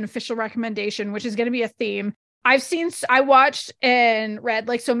easily be an official recommendation, which is going to be a theme. I watched and read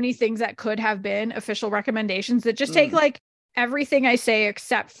like so many things that could have been official recommendations that just take like everything I say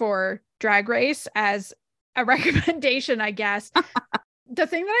except for Drag Race as a recommendation, I guess. The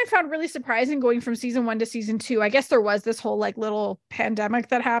thing that I found really surprising going from season 1 to season 2, I guess there was this whole like little pandemic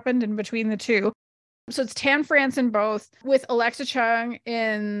that happened in between the two. So it's Tan France in both, with Alexa Chung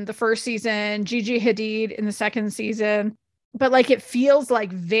in the first season, Gigi Hadid in the second season. But like, it feels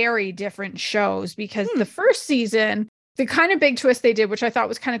like very different shows, because the first season, the kind of big twist they did, which I thought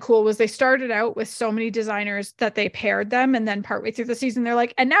was kind of cool, was they started out with so many designers that they paired them. And then partway through the season, they're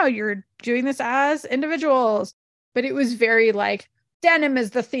like, and now you're doing this as individuals. But it was very like, denim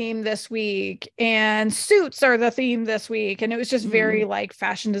is the theme this week and suits are the theme this week. And it was just very like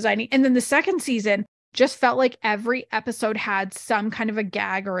fashion designing. And then the second season just felt like every episode had some kind of a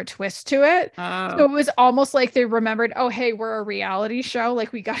gag or a twist to it. So it was almost like they remembered, oh, hey, we're a reality show.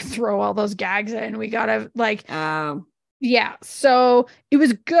 Like, we got to throw all those gags in. We got to like, yeah. So it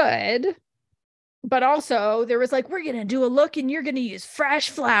was good. But also there was like, we're going to do a look and you're going to use fresh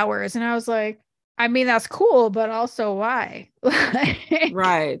flowers. And I was like, I mean, that's cool, but also why?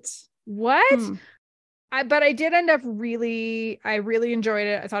 Right. What? But I did end up really enjoyed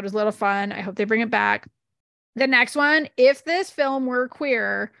it. I thought it was a little fun. I hope they bring it back. The next one, if this film were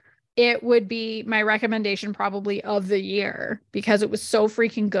queer, it would be my recommendation probably of the year, because it was so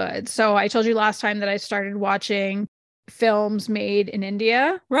freaking good. So I told you last time that I started watching films made in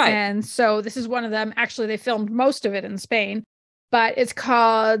India. Right. And so this is one of them. Actually, they filmed most of it in Spain. But it's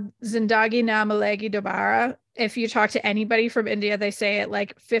called Zindagi Na Milegi Dobara. If you talk to anybody from India, they say it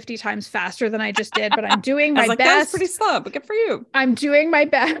like 50 times faster than I just did. But I'm doing my best. That was pretty slow, but good for you. I'm doing my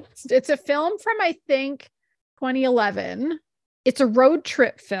best. It's a film from, I think, 2011. It's a road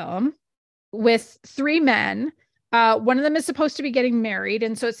trip film with 3 men. One of them is supposed to be getting married.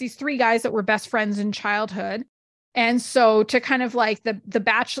 And so it's these 3 guys that were best friends in childhood. And so to kind of like the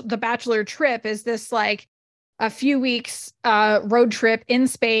bachelor trip is this like a few weeks road trip in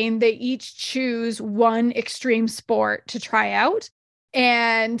Spain. They each choose one extreme sport to try out.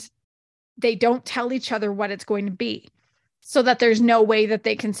 And they don't tell each other what it's going to be, so that there's no way that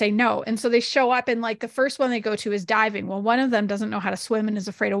they can say no. And so they show up, and like the first one they go to is diving. Well, one of them doesn't know how to swim and is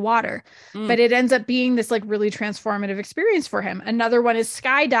afraid of water, but it ends up being this like really transformative experience for him. Another one is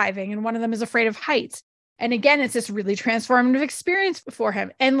skydiving, and one of them is afraid of heights. And again, it's this really transformative experience for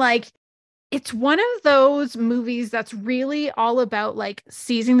him. And like, it's one of those movies that's really all about like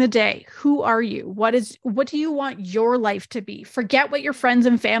seizing the day. Who are you? What do you want your life to be? Forget what your friends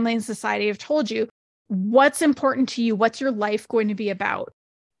and family and society have told you. What's important to you? What's your life going to be about?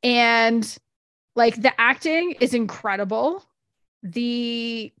 And like, the acting is incredible.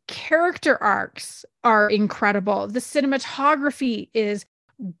 The character arcs are incredible. The cinematography is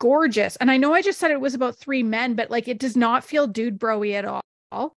gorgeous. And I know I just said it was about 3 men, but like, it does not feel dude bro-y at all.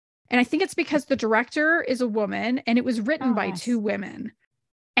 And I think it's because the director is a woman and it was written by 2 women.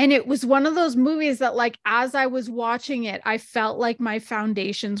 And it was one of those movies that like, as I was watching it, I felt like my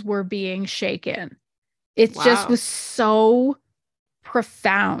foundations were being shaken. It just was so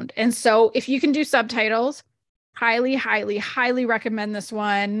profound. And so if you can do subtitles, highly, highly, highly recommend this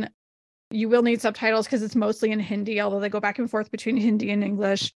one. You will need subtitles because it's mostly in Hindi, although they go back and forth between Hindi and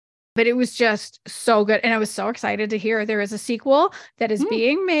English. But it was just so good. And I was so excited to hear there is a sequel that is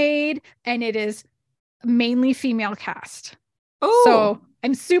being made, and it is mainly female cast. Oh, so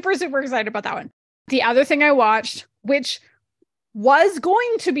I'm super, super excited about that one. The other thing I watched, which was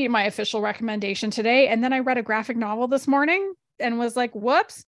going to be my official recommendation today, and then I read a graphic novel this morning and was like,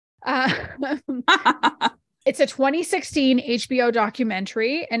 whoops. It's a 2016 HBO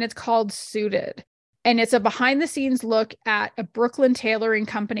documentary, and it's called Suited. And it's a behind the scenes look at a Brooklyn tailoring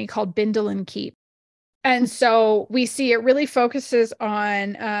company called Bindle and Keep. And so we see it really focuses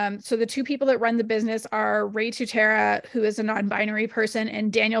on, so the 2 people that run the business are Ray Tutera, who is a non-binary person,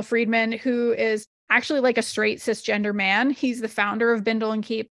 and Daniel Friedman, who is actually like a straight cisgender man. He's the founder of Bindle and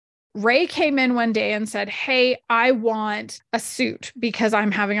Keep. Ray came in one day and said, hey, I want a suit because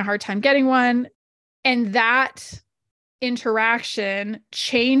I'm having a hard time getting one. And that interaction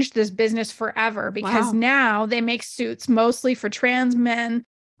changed this business forever, because now they make suits mostly for trans men,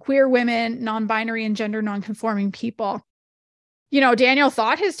 queer women, non-binary and gender non-conforming people. You know, Daniel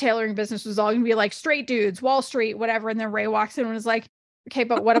thought his tailoring business was all going to be like straight dudes, Wall Street, whatever. And then Ray walks in and is like, okay,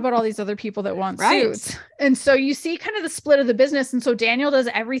 but what about all these other people that want suits? And so you see kind of the split of the business. And so Daniel does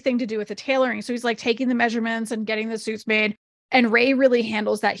everything to do with the tailoring. So he's like taking the measurements and getting the suits made. And Ray really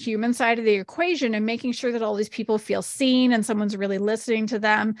handles that human side of the equation and making sure that all these people feel seen and someone's really listening to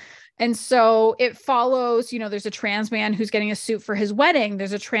them. And so it follows, you know, there's a trans man who's getting a suit for his wedding.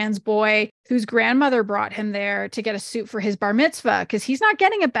 There's a trans boy whose grandmother brought him there to get a suit for his bar mitzvah, because he's not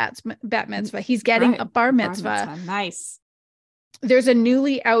getting a bat mitzvah. He's getting a bar mitzvah. Nice. There's a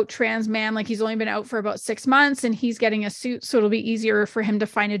newly out trans man, like he's only been out for about 6 months, and he's getting a suit. So it'll be easier for him to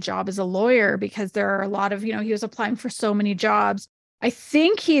find a job as a lawyer, because there are a lot of, you know, he was applying for so many jobs. I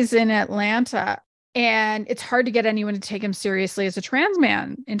think he's in Atlanta, and it's hard to get anyone to take him seriously as a trans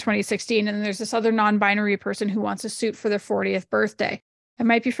man in 2016. And then there's this other non-binary person who wants a suit for their 40th birthday. I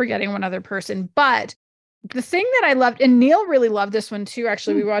might be forgetting one other person, but the thing that I loved, and Neil really loved this one too,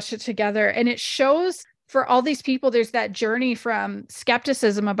 actually, we watched it together, and it shows for all these people, there's that journey from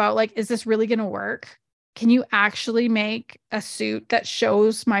skepticism about like, is this really going to work? Can you actually make a suit that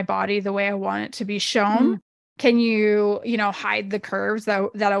shows my body the way I want it to be shown? Can you, you know, hide the curves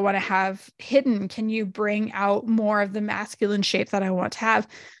that I want to have hidden? Can you bring out more of the masculine shape that I want to have?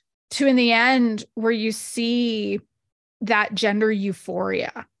 To in the end, where you see that gender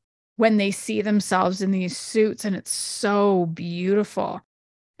euphoria when they see themselves in these suits, and it's so beautiful.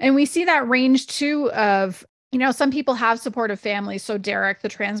 And we see that range too of, you know, some people have supportive families. So Derek, the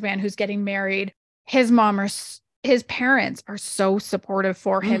trans man who's getting married, his parents are so supportive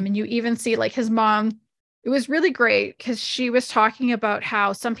for him. And you even see like his mom, it was really great because she was talking about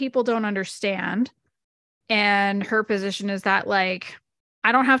how some people don't understand. And her position is that like,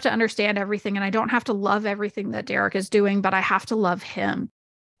 I don't have to understand everything, and I don't have to love everything that Derek is doing, but I have to love him.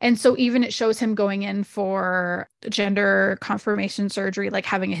 And so even it shows him going in for gender confirmation surgery, like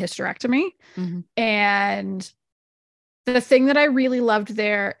having a hysterectomy. And the thing that I really loved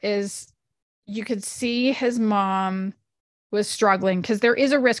there is you could see his mom was struggling, because there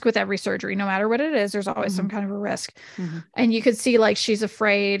is a risk with every surgery. No matter what it is, there's always some kind of a risk. And you could see like she's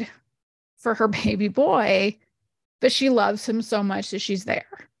afraid for her baby boy, but she loves him so much that she's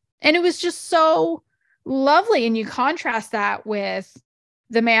there. And it was just so lovely. And you contrast that with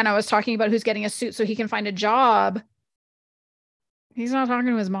the man I was talking about who's getting a suit so he can find a job. He's not talking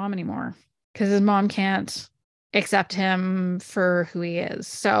to his mom anymore because his mom can't accept him for who he is.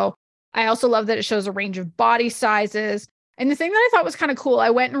 So I also love that it shows a range of body sizes. And the thing that I thought was kind of cool, I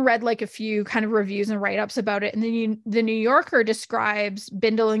went and read like a few kind of reviews and write-ups about it. And the New Yorker describes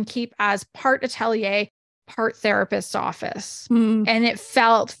Bindle and Keep as part atelier, part therapist's office. And it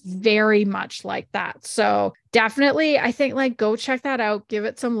felt very much like that. So definitely, I think like go check that out. Give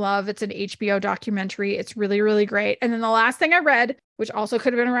it some love. It's an HBO documentary. It's really, really great. And then the last thing I read, which also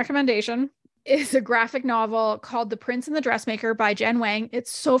could have been a recommendation, is a graphic novel called The Prince and the Dressmaker by Jen Wang. It's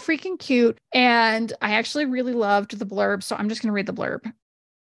so freaking cute. And I actually really loved the blurb. So I'm just going to read the blurb.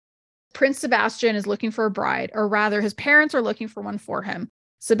 Prince Sebastian is looking for a bride, or rather his parents are looking for one for him.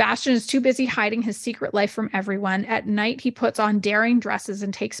 Sebastian is too busy hiding his secret life from everyone. At night, he puts on daring dresses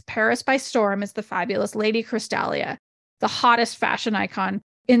and takes Paris by storm as the fabulous Lady Crystalia, the hottest fashion icon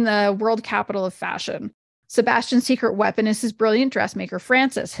in the world capital of fashion. Sebastian's secret weapon is his brilliant dressmaker,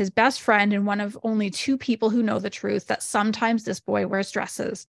 Francis, his best friend and one of only 2 people who know the truth that sometimes this boy wears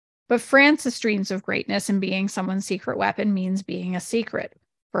dresses. But Francis dreams of greatness, and being someone's secret weapon means being a secret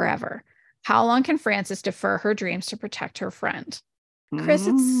forever. How long can Francis defer her dreams to protect her friend? Chris,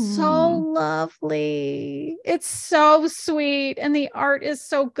 it's so lovely. It's so sweet. And the art is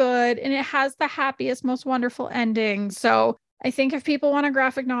so good. And it has the happiest, most wonderful ending. So I think if people want a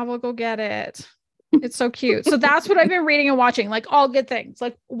graphic novel, go get it. It's so cute. So that's what I've been reading and watching, like all good things.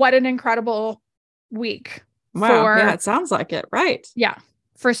 Like what an incredible week. Wow. Yeah, it sounds like it. Right. Yeah.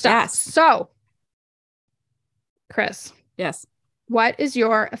 For stuff. Yes. So, Chris. Yes. What is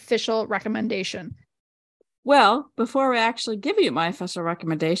your official recommendation? Well, before I actually give you my official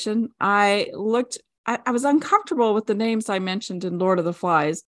recommendation, I was uncomfortable with the names I mentioned in Lord of the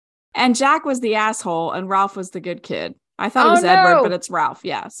Flies. And Jack was the asshole and Ralph was the good kid. I thought it was Edward, but it's Ralph.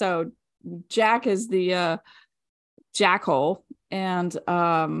 Yeah. So Jack is the jackhole, and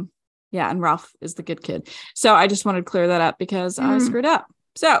and Ralph is the good kid. So I just wanted to clear that up because I screwed up.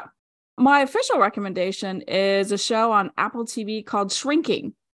 So my official recommendation is a show on Apple TV called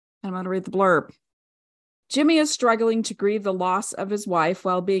Shrinking. I'm going to read the blurb. Jimmy is struggling to grieve the loss of his wife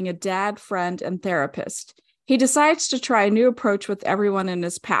while being a dad, friend, and therapist. He decides to try a new approach with everyone in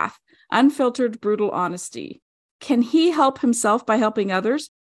his path, unfiltered, brutal honesty. Can he help himself by helping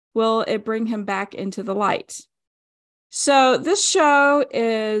others? Will it bring him back into the light? So this show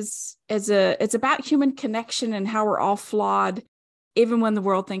it's about human connection and how we're all flawed, even when the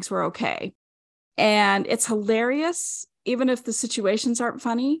world thinks we're okay. And it's hilarious, even if the situations aren't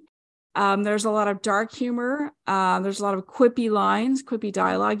funny. There's a lot of dark humor. There's a lot of quippy lines, quippy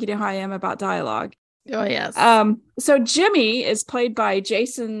dialogue. You know how I am about dialogue. Oh, yes. So Jimmy is played by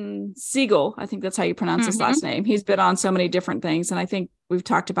Jason Segel. I think that's how you pronounce his last name. He's been on so many different things. And I think we've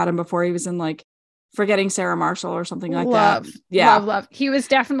talked about him before. He was in like Forgetting Sarah Marshall or something like that. Yeah. Love. He was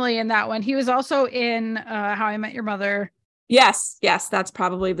definitely in that one. He was also in How I Met Your Mother. Yes. That's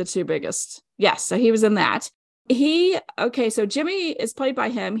probably the 2 biggest. Yes. So he was in that. So Jimmy is played by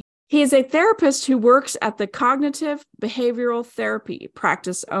him. He is a therapist who works at the cognitive behavioral therapy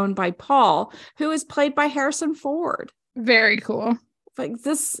practice owned by Paul, who is played by Harrison Ford. Very cool. Like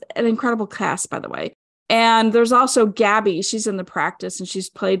this, an incredible cast, by the way. And there's also Gabby. She's in the practice and she's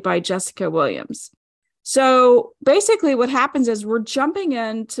played by Jessica Williams. So basically what happens is we're jumping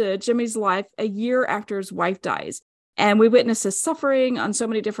into Jimmy's life a year after his wife dies. And we witness his suffering on so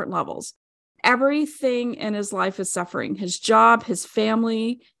many different levels. Everything in his life is suffering. His job, his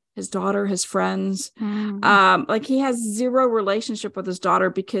family, his daughter, his friends. Like he has zero relationship with his daughter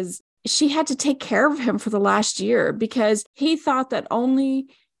because she had to take care of him for the last year because he thought that only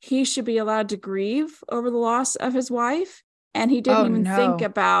he should be allowed to grieve over the loss of his wife. And he didn't think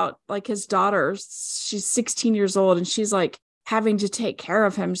about like his daughter. She's 16 years old and she's like having to take care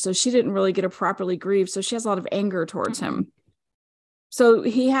of him. So she didn't really get to properly grieve. So she has a lot of anger towards him. So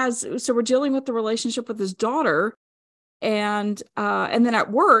we're dealing with the relationship with his daughter. And then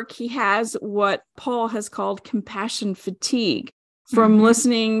at work, he has what Paul has called compassion fatigue from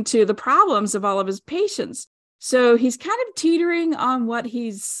listening to the problems of all of his patients. So he's kind of teetering on what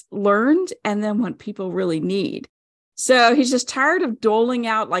he's learned and then what people really need. So he's just tired of doling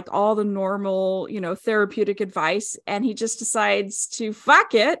out like all the normal, therapeutic advice. And he just decides to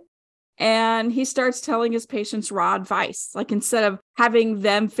fuck it. And he starts telling his patients raw advice. Like instead of having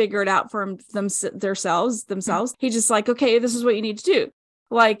them figure it out for themselves, he's just like, okay, this is what you need to do.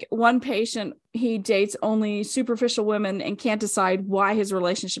 Like one patient, he dates only superficial women and can't decide why his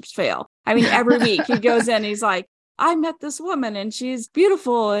relationships fail. I mean, every week he goes in, he's like, I met this woman and she's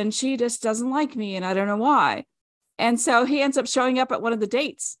beautiful and she just doesn't like me and I don't know why. And so he ends up showing up at one of the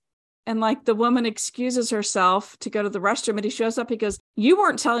dates. And like the woman excuses herself to go to the restroom and he shows up. He goes, you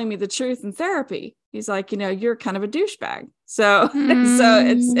weren't telling me the truth in therapy. He's like, you're kind of a douchebag. So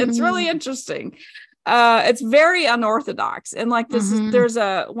it's really interesting. It's very unorthodox. And like this is, Mhm. there's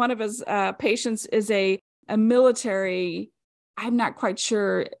one of his patients is a military, I'm not quite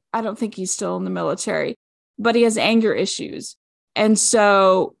sure. I don't think he's still in the military, but he has anger issues. And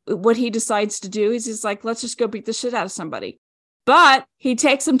so what he decides to do is he's like, let's just go beat the shit out of somebody. But he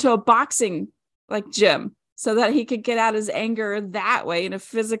takes him to a boxing like gym so that he could get out his anger that way in a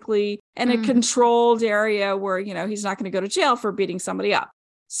physically in a controlled area where, you know, he's not going to go to jail for beating somebody up.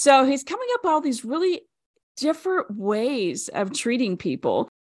 So he's coming up with all these really different ways of treating people.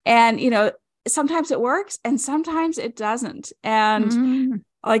 And, you know, sometimes it works and sometimes it doesn't. And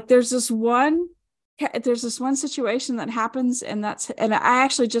like there's this one situation that happens, and I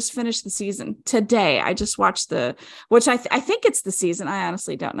actually just finished the season today. I just watched which I think it's the season. I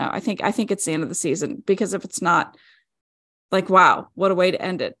honestly don't know. I think it's the end of the season, because if it's not, like, wow, what a way to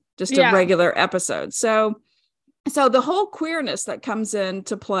end it. Just a regular episode. So the whole queerness that comes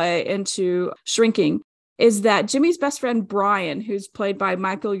into play into Shrinking is that Jimmy's best friend, Brian, who's played by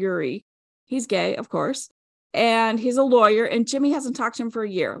Michael Urie, he's gay, of course, and he's a lawyer, and Jimmy hasn't talked to him for a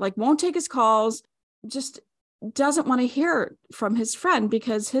year, like won't take his calls, just doesn't want to hear from his friend,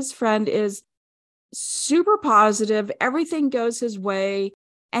 because his friend is super positive. Everything goes his way.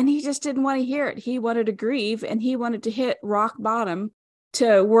 And he just didn't want to hear it. He wanted to grieve, and he wanted to hit rock bottom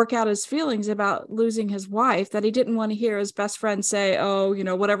to work out his feelings about losing his wife, that he didn't want to hear his best friend say, oh, you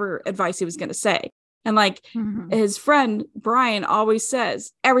know, whatever advice he was going to say. And like his friend, Brian, always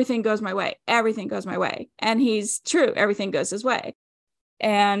says, everything goes my way. Everything goes my way. And he's true. Everything goes his way.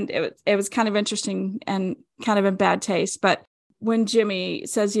 And it was kind of interesting and kind of in bad taste. But when Jimmy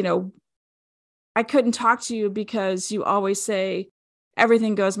says, you know, I couldn't talk to you because you always say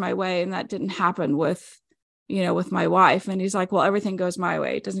everything goes my way, and that didn't happen with my wife. And he's like, well, everything goes my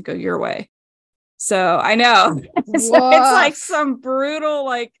way. It doesn't go your way. So I know so it's like some brutal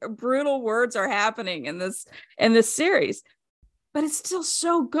words are happening in this series, but it's still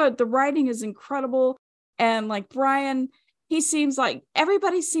so good. The writing is incredible. And like Brian,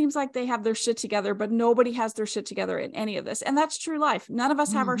 everybody seems like they have their shit together, but nobody has their shit together in any of this. And that's true life. None of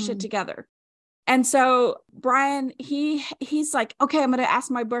us have our shit together. And so Brian, he's like, okay, I'm going to ask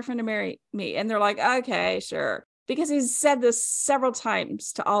my boyfriend to marry me. And they're like, okay, sure. Because he's said this several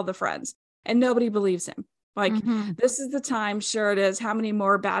times to all the friends, and nobody believes him. Like, this is the time. Sure it is. How many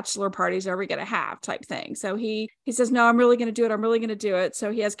more bachelor parties are we going to have, type thing. So he says, no, I'm really going to do it. I'm really going to do it.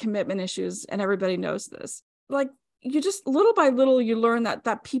 So he has commitment issues, and everybody knows this. Like, you just little by little, you learn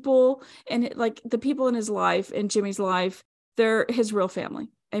that people, and like the people in his life, in Jimmy's life, they're his real family.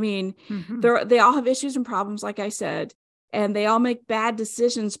 I mean, they all have issues and problems, like I said, and they all make bad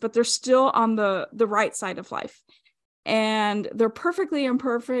decisions, but they're still on the right side of life. And they're perfectly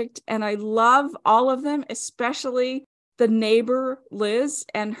imperfect. And I love all of them, especially the neighbor, Liz,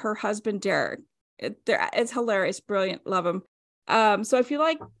 and her husband, Derek. It's hilarious, brilliant, love them. So if you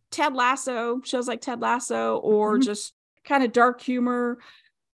like Ted Lasso, shows like Ted Lasso, or just kind of dark humor,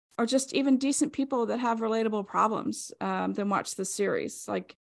 or just even decent people that have relatable problems, then watch this series.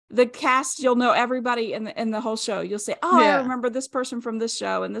 Like the cast, you'll know everybody in the whole show. You'll say, oh, I remember this person from this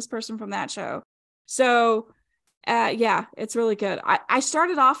show and this person from that show. So it's really good. I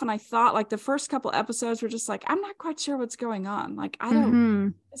started off and I thought like the first couple episodes were just like, I'm not quite sure what's going on. Like, I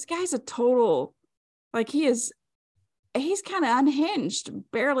don't, this guy's a total, like he's kind of unhinged,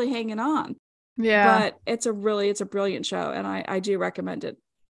 barely hanging on. Yeah. But it's a brilliant show. And I do recommend it.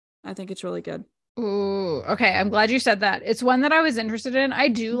 I think it's really good. Ooh, okay. I'm glad you said that. It's one that I was interested in. I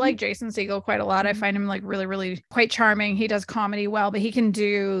do like Jason Segel quite a lot. I find him like really, really quite charming. He does comedy well, but he can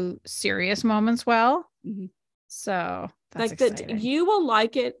do serious moments well. So that's like exciting. You will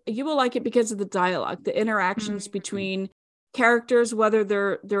like it. You will like it because of the dialogue, the interactions between characters, whether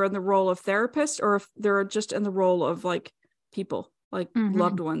they're in the role of therapist or if they're just in the role of like people, like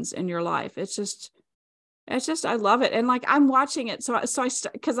loved ones in your life. It's just I love it. And like I'm watching it, so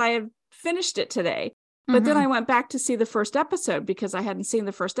because I have finished it today, but then I went back to see the first episode because I hadn't seen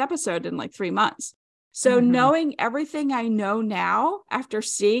the first episode in like 3 months. So knowing everything I know now after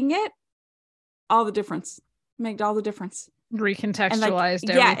seeing it, all the difference. Made all the difference. Recontextualized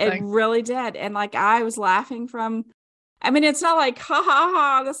everything. Yeah, it really did. And like I was laughing from, I mean, it's not like ha ha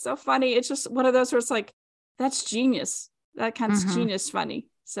ha, that's so funny. It's just one of those where it's like, that's genius. That kind of genius funny.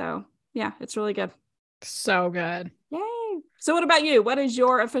 So yeah, it's really good. So good. Yay. So what about you? What is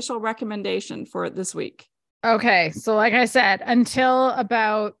your official recommendation for this week? Okay. So like I said, until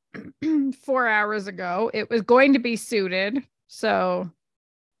about 4 hours ago, it was going to be Suited. So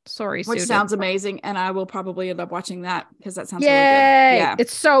sorry, Which Suited. Sounds amazing. And I will probably end up watching that because that sounds really good. Yeah.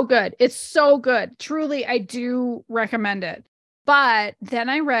 It's so good. It's so good. Truly, I do recommend it. But then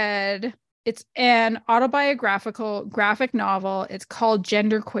I read It's an autobiographical graphic novel. It's called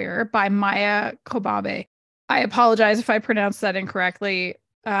Genderqueer by Maya Kobabe. I apologize if I pronounced that incorrectly.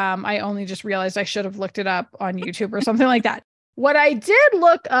 I only just realized I should have looked it up on YouTube or something like that. What I did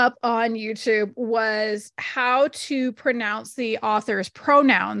look up on YouTube was how to pronounce the author's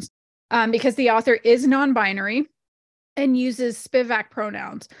pronouns, because the author is non-binary and uses Spivak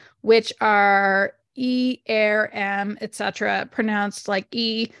pronouns, which are E, air, M, etc., pronounced like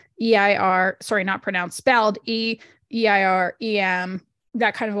E, E-I-R, sorry, not pronounced, spelled E, E-I-R, E-M,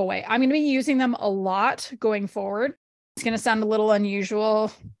 that kind of a way. I'm going to be using them a lot going forward. It's going to sound a little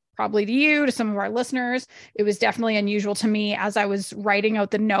unusual, probably to you, to some of our listeners. It was definitely unusual to me as I was writing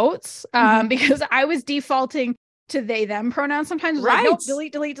out the notes, because I was defaulting to they, them pronouns sometimes. Right. Like,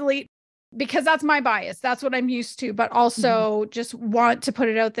 nope, delete, because that's my bias. That's what I'm used to. But also just want to put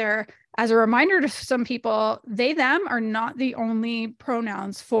it out there as a reminder to some people, they, them are not the only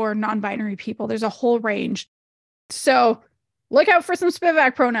pronouns for non-binary people. There's a whole range. So look out for some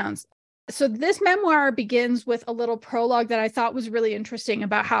Spivak pronouns. So this memoir begins with a little prologue that I thought was really interesting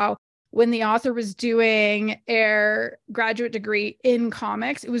about how when the author was doing their graduate degree in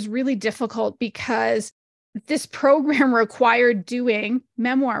comics, it was really difficult because this program required doing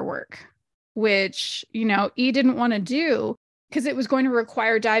memoir work, which, you know, E didn't want to do because it was going to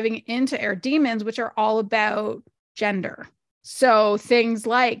require diving into air demons, which are all about gender. So things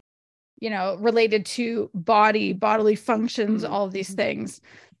like, you know, related to bodily functions, all of these things.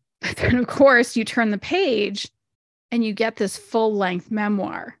 But then, of course, you turn the page and you get this full-length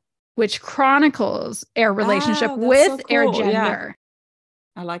memoir, which chronicles air relationship with so cool. Air gender.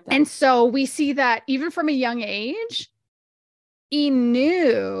 Yeah. I like that. And so we see that even from a young age, E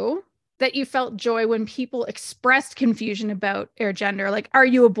knew that you felt joy when people expressed confusion about air gender. Like, are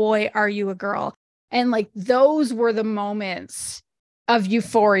you a boy? Are you a girl? And like, those were the moments of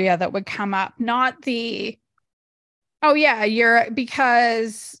euphoria that would come up, not the, oh yeah, you're,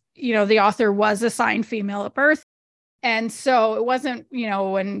 because, you know, the author was assigned female at birth. And so it wasn't, you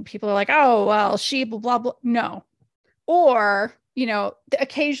know, when people are like, oh, well, she, blah, blah, blah. No. Or, you know,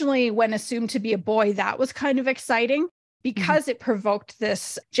 occasionally when assumed to be a boy, that was kind of exciting because it provoked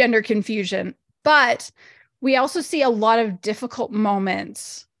this gender confusion. But we also see a lot of difficult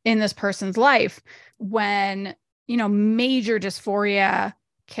moments in this person's life when, you know, major dysphoria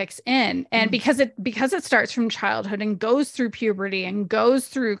kicks in. And because it starts from childhood and goes through puberty and goes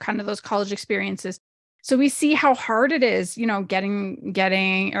through kind of those college experiences. So we see how hard it is, you know,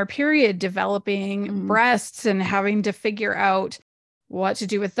 getting our period, developing breasts and having to figure out what to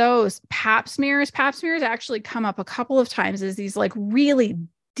do with those. Pap smears actually come up a couple of times as these like really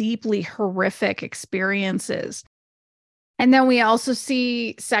deeply horrific experiences. And then we also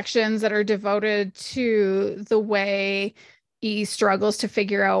see sections that are devoted to the way E struggles to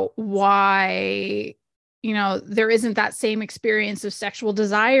figure out why, you know, there isn't that same experience of sexual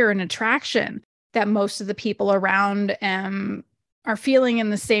desire and attraction that most of the people around are feeling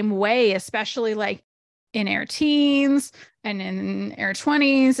in the same way, especially like in air teens and in air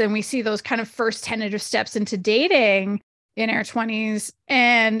 20s. And we see those kind of first tentative steps into dating in air 20s.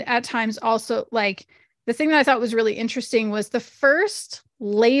 And at times also, like, the thing that I thought was really interesting was the first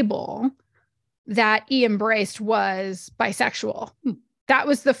label that E embraced was bisexual. That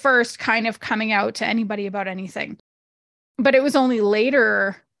was the first kind of coming out to anybody about anything. But it was only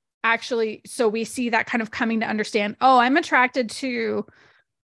later, actually, so we see that kind of coming to understand, oh, I'm attracted to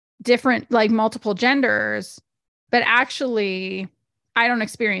different, like, multiple genders, but actually I don't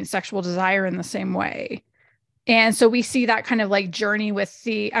experience sexual desire in the same way. And so we see that kind of like journey with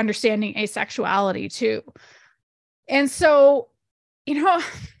the understanding asexuality too. And so, you know,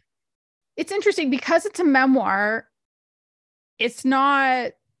 it's interesting because it's a memoir. It's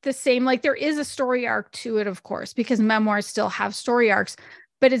not the same, like there is a story arc to it, of course, because memoirs still have story arcs,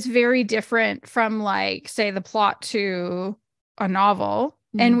 but it's very different from, like, say, the plot to a novel.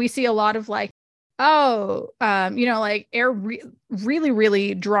 And we see a lot of like, you know, like really,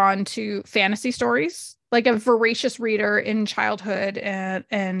 really drawn to fantasy stories, like a voracious reader in childhood and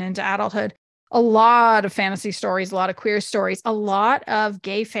into adulthood. A lot of fantasy stories, a lot of queer stories, a lot of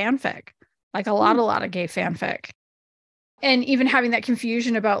gay fanfic, like a lot of gay fanfic. And even having that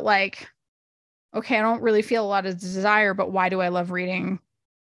confusion about like, okay, I don't really feel a lot of desire, but why do I love reading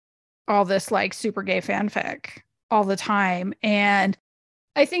all this like super gay fanfic all the time? And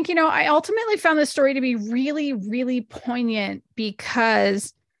I think, you know, I ultimately found this story to be really, really poignant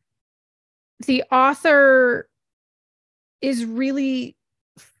because the author is really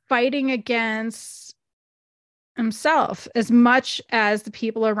fighting against himself as much as the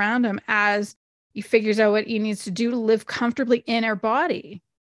people around him, as he figures out what he needs to do to live comfortably in her body.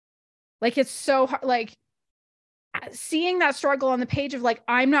 Like, it's so hard, like seeing that struggle on the page of like,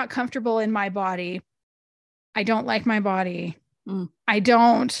 I'm not comfortable in my body. I don't like my body. I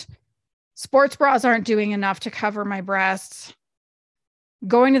don't, sports bras aren't doing enough to cover my breasts.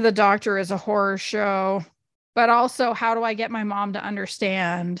 Going to the doctor is a horror show. But also, how do I get my mom to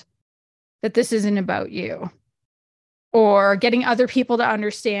understand that this isn't about you? Or getting other people to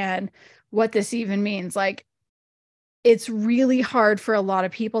understand what this even means. Like, it's really hard for a lot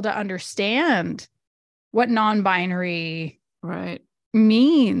of people to understand what non-binary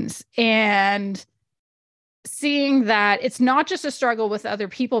means. And seeing that it's not just a struggle with other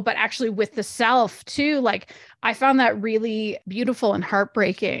people, but actually with the self too. Like, I found that really beautiful and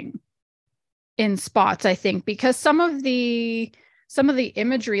heartbreaking in spots, I think, because some of the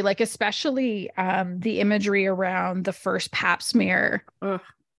imagery, like especially the imagery around the first pap smear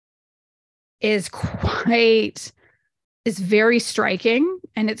is very striking,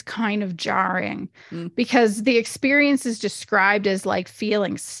 and it's kind of jarring because the experience is described as like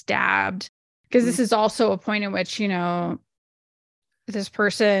feeling stabbed, because this is also a point in which, you know, this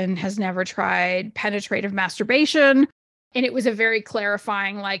person has never tried penetrative masturbation. And it was a very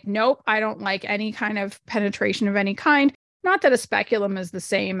clarifying, like, nope, I don't like any kind of penetration of any kind. Not that a speculum is the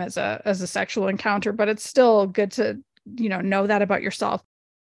same as a sexual encounter, but it's still good to, you know that about yourself.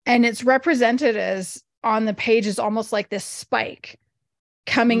 And it's represented as on the page is almost like this spike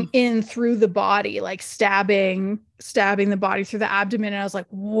coming in through the body, like stabbing the body through the abdomen. And I was like,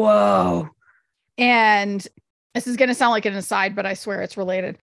 whoa. And this is going to sound like an aside, but I swear it's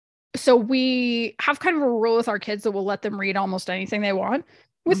related. So we have kind of a rule with our kids that we'll let them read almost anything they want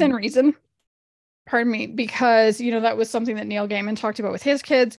within reason. Pardon me, because, you know, that was something that Neil Gaiman talked about with his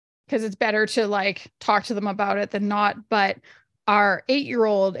kids, because it's better to like talk to them about it than not. But our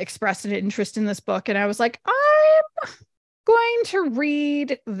 8-year-old expressed an interest in this book, and I was like, I'm going to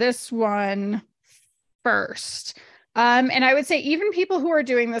read this one first. And I would say even people who are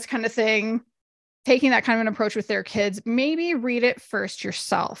doing this kind of thing, taking that kind of an approach with their kids, maybe read it first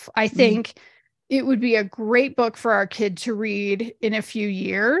yourself. I think it would be a great book for our kid to read in a few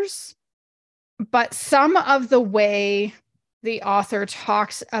years. But some of the way the author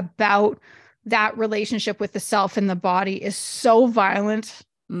talks about that relationship with the self and the body is so violent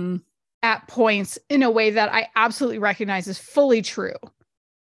at points in a way that I absolutely recognize is fully true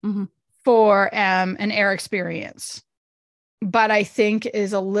for an air experience, but I think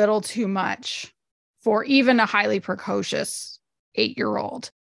is a little too much for even a highly precocious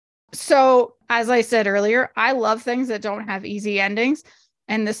 8-year-old. So, as I said earlier, I love things that don't have easy endings,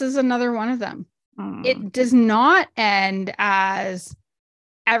 and this is another one of them. It does not end as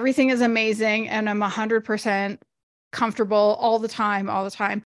everything is amazing and I'm 100% comfortable all the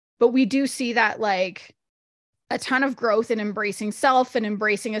time. But we do see that, like, a ton of growth in embracing self and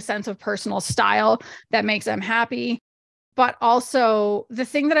embracing a sense of personal style that makes them happy. But also, the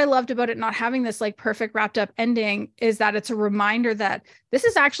thing that I loved about it not having this like perfect wrapped up ending is that it's a reminder that this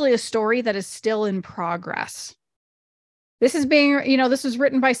is actually a story that is still in progress. This is being, you know, this was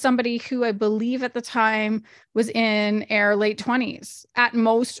written by somebody who I believe at the time was in their late 20s, at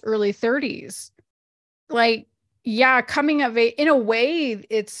most early 30s. Like, yeah, coming of age, in a way,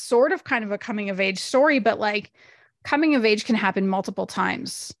 it's sort of kind of a coming of age story, but like coming of age can happen multiple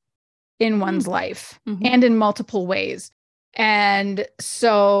times in one's life and in multiple ways. And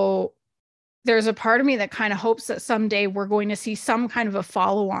so there's a part of me that kind of hopes that someday we're going to see some kind of a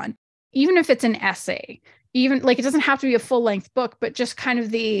follow-on, even if it's an essay, even like it doesn't have to be a full-length book, but just kind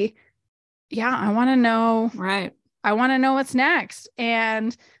of I want to know. Right. I want to know what's next.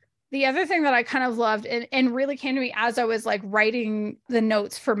 And the other thing that I kind of loved and really came to me as I was like writing the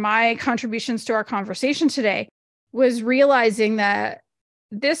notes for my contributions to our conversation today was realizing that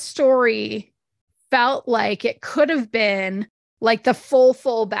this story felt like it could have been like the full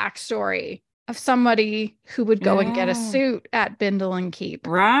backstory of somebody who would go and get a suit at Bindle and Keep.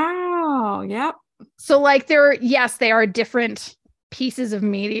 Wow. Yep. So like they are different pieces of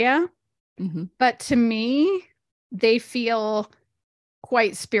media, but to me, they feel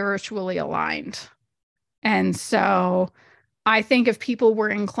quite spiritually aligned. And so I think if people were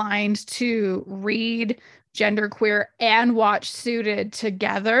inclined to read Genderqueer and watch Suited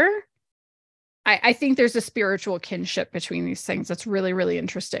together, I think there's a spiritual kinship between these things that's really, really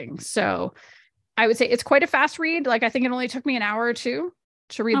interesting. So I would say it's quite a fast read. Like, I think it only took me an hour or two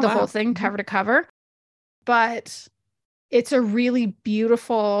to read the whole thing cover to cover. But it's a really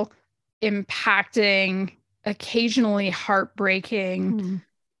beautiful, impacting, occasionally heartbreaking,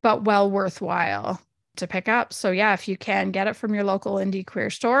 but well worthwhile to pick up. So yeah, if you can get it from your local indie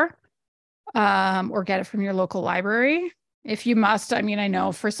queer store, or get it from your local library, if you must. I mean, I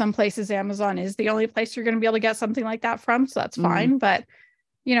know for some places, Amazon is the only place you're going to be able to get something like that from. So that's fine. But,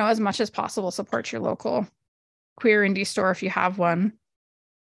 as much as possible, support your local queer indie store if you have one.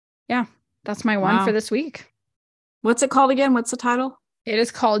 Yeah, that's my one for this week. What's it called again? What's the title? It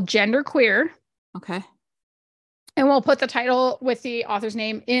is called Gender Queer. Okay. And we'll put the title with the author's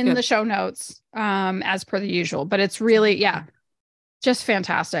name in the show notes, as per the usual. But it's really, just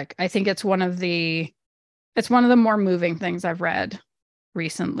fantastic. I think it's one of the more moving things I've read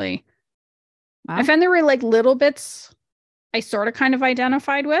recently. Wow. I found there were like little bits I sort of kind of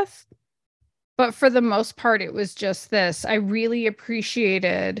identified with, but for the most part, it was just this. I really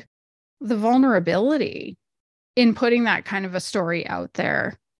appreciated the vulnerability in putting that kind of a story out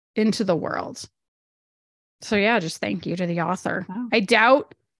there into the world. So yeah, just thank you to the author. Wow. I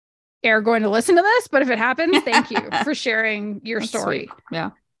doubt they're going to listen to this, but if it happens, thank you for sharing your story. Sweet. Yeah.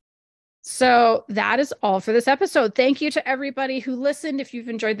 So that is all for this episode. Thank you to everybody who listened. If you've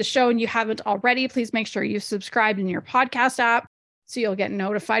enjoyed the show and you haven't already, please make sure you've subscribed in your podcast app so you'll get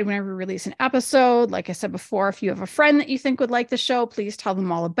notified whenever we release an episode. Like I said before, if you have a friend that you think would like the show, please tell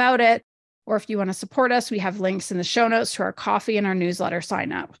them all about it. Or if you want to support us, we have links in the show notes to our coffee and our newsletter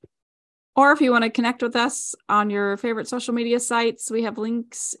sign up. Or if you want to connect with us on your favorite social media sites, we have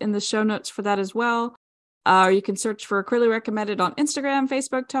links in the show notes for that as well. You can search for Queerly Recommended on Instagram,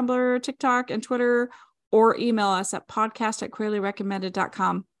 Facebook, Tumblr, TikTok, and Twitter, or email us at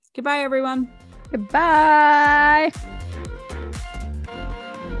podcast@queerlyrecommended.com. Goodbye, everyone. Goodbye.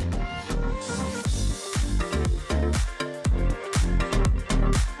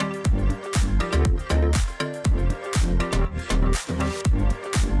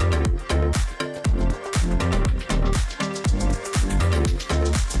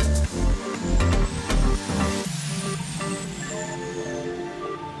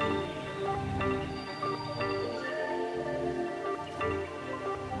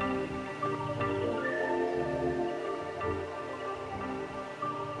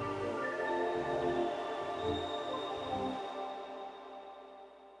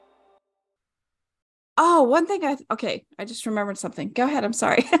 Oh, one thing I just remembered something. Go ahead. I'm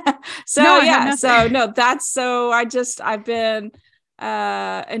sorry. I've been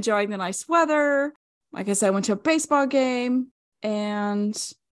enjoying the nice weather. Like I said, I went to a baseball game and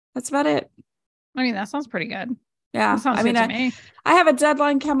that's about it. I mean, that sounds pretty good. Yeah. I have a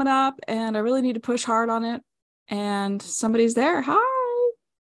deadline coming up and I really need to push hard on it. And somebody's there. Hi.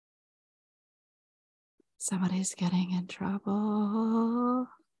 Somebody's getting in trouble.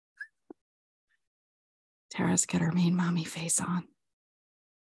 Tara's got her mean mommy face on.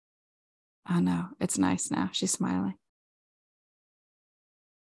 Oh no, it's nice now. She's smiling.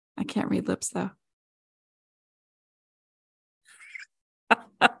 I can't read lips though.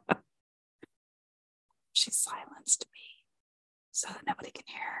 She silenced me so that nobody can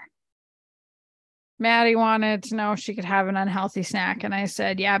hear her. Maddie wanted to know if she could have an unhealthy snack. And I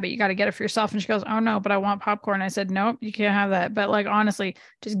said, yeah, but you got to get it for yourself. And she goes, oh no, but I want popcorn. I said, nope, you can't have that. But like, honestly,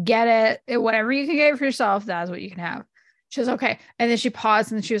 just get it. Whatever you can get for yourself, that's what you can have. She was okay. And then she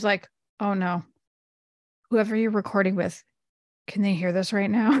paused and then she was like, oh no, whoever you're recording with, can they hear this right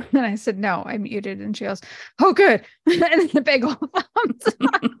now? And I said, no, I muted. And she goes, oh, good. And then the big old thumbs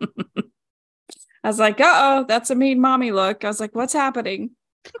up. I was like, uh-oh, that's a mean mommy look. I was like, what's happening?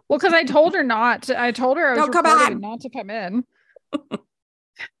 Well, because I told her I was recording not to come in.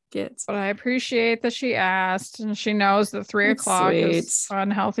 Kids. But I appreciate that she asked and she knows that 3 o'clock is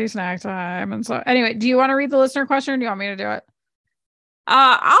unhealthy snack time. And so anyway, do you want to read the listener question or do you want me to do it?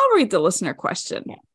 I'll read the listener question.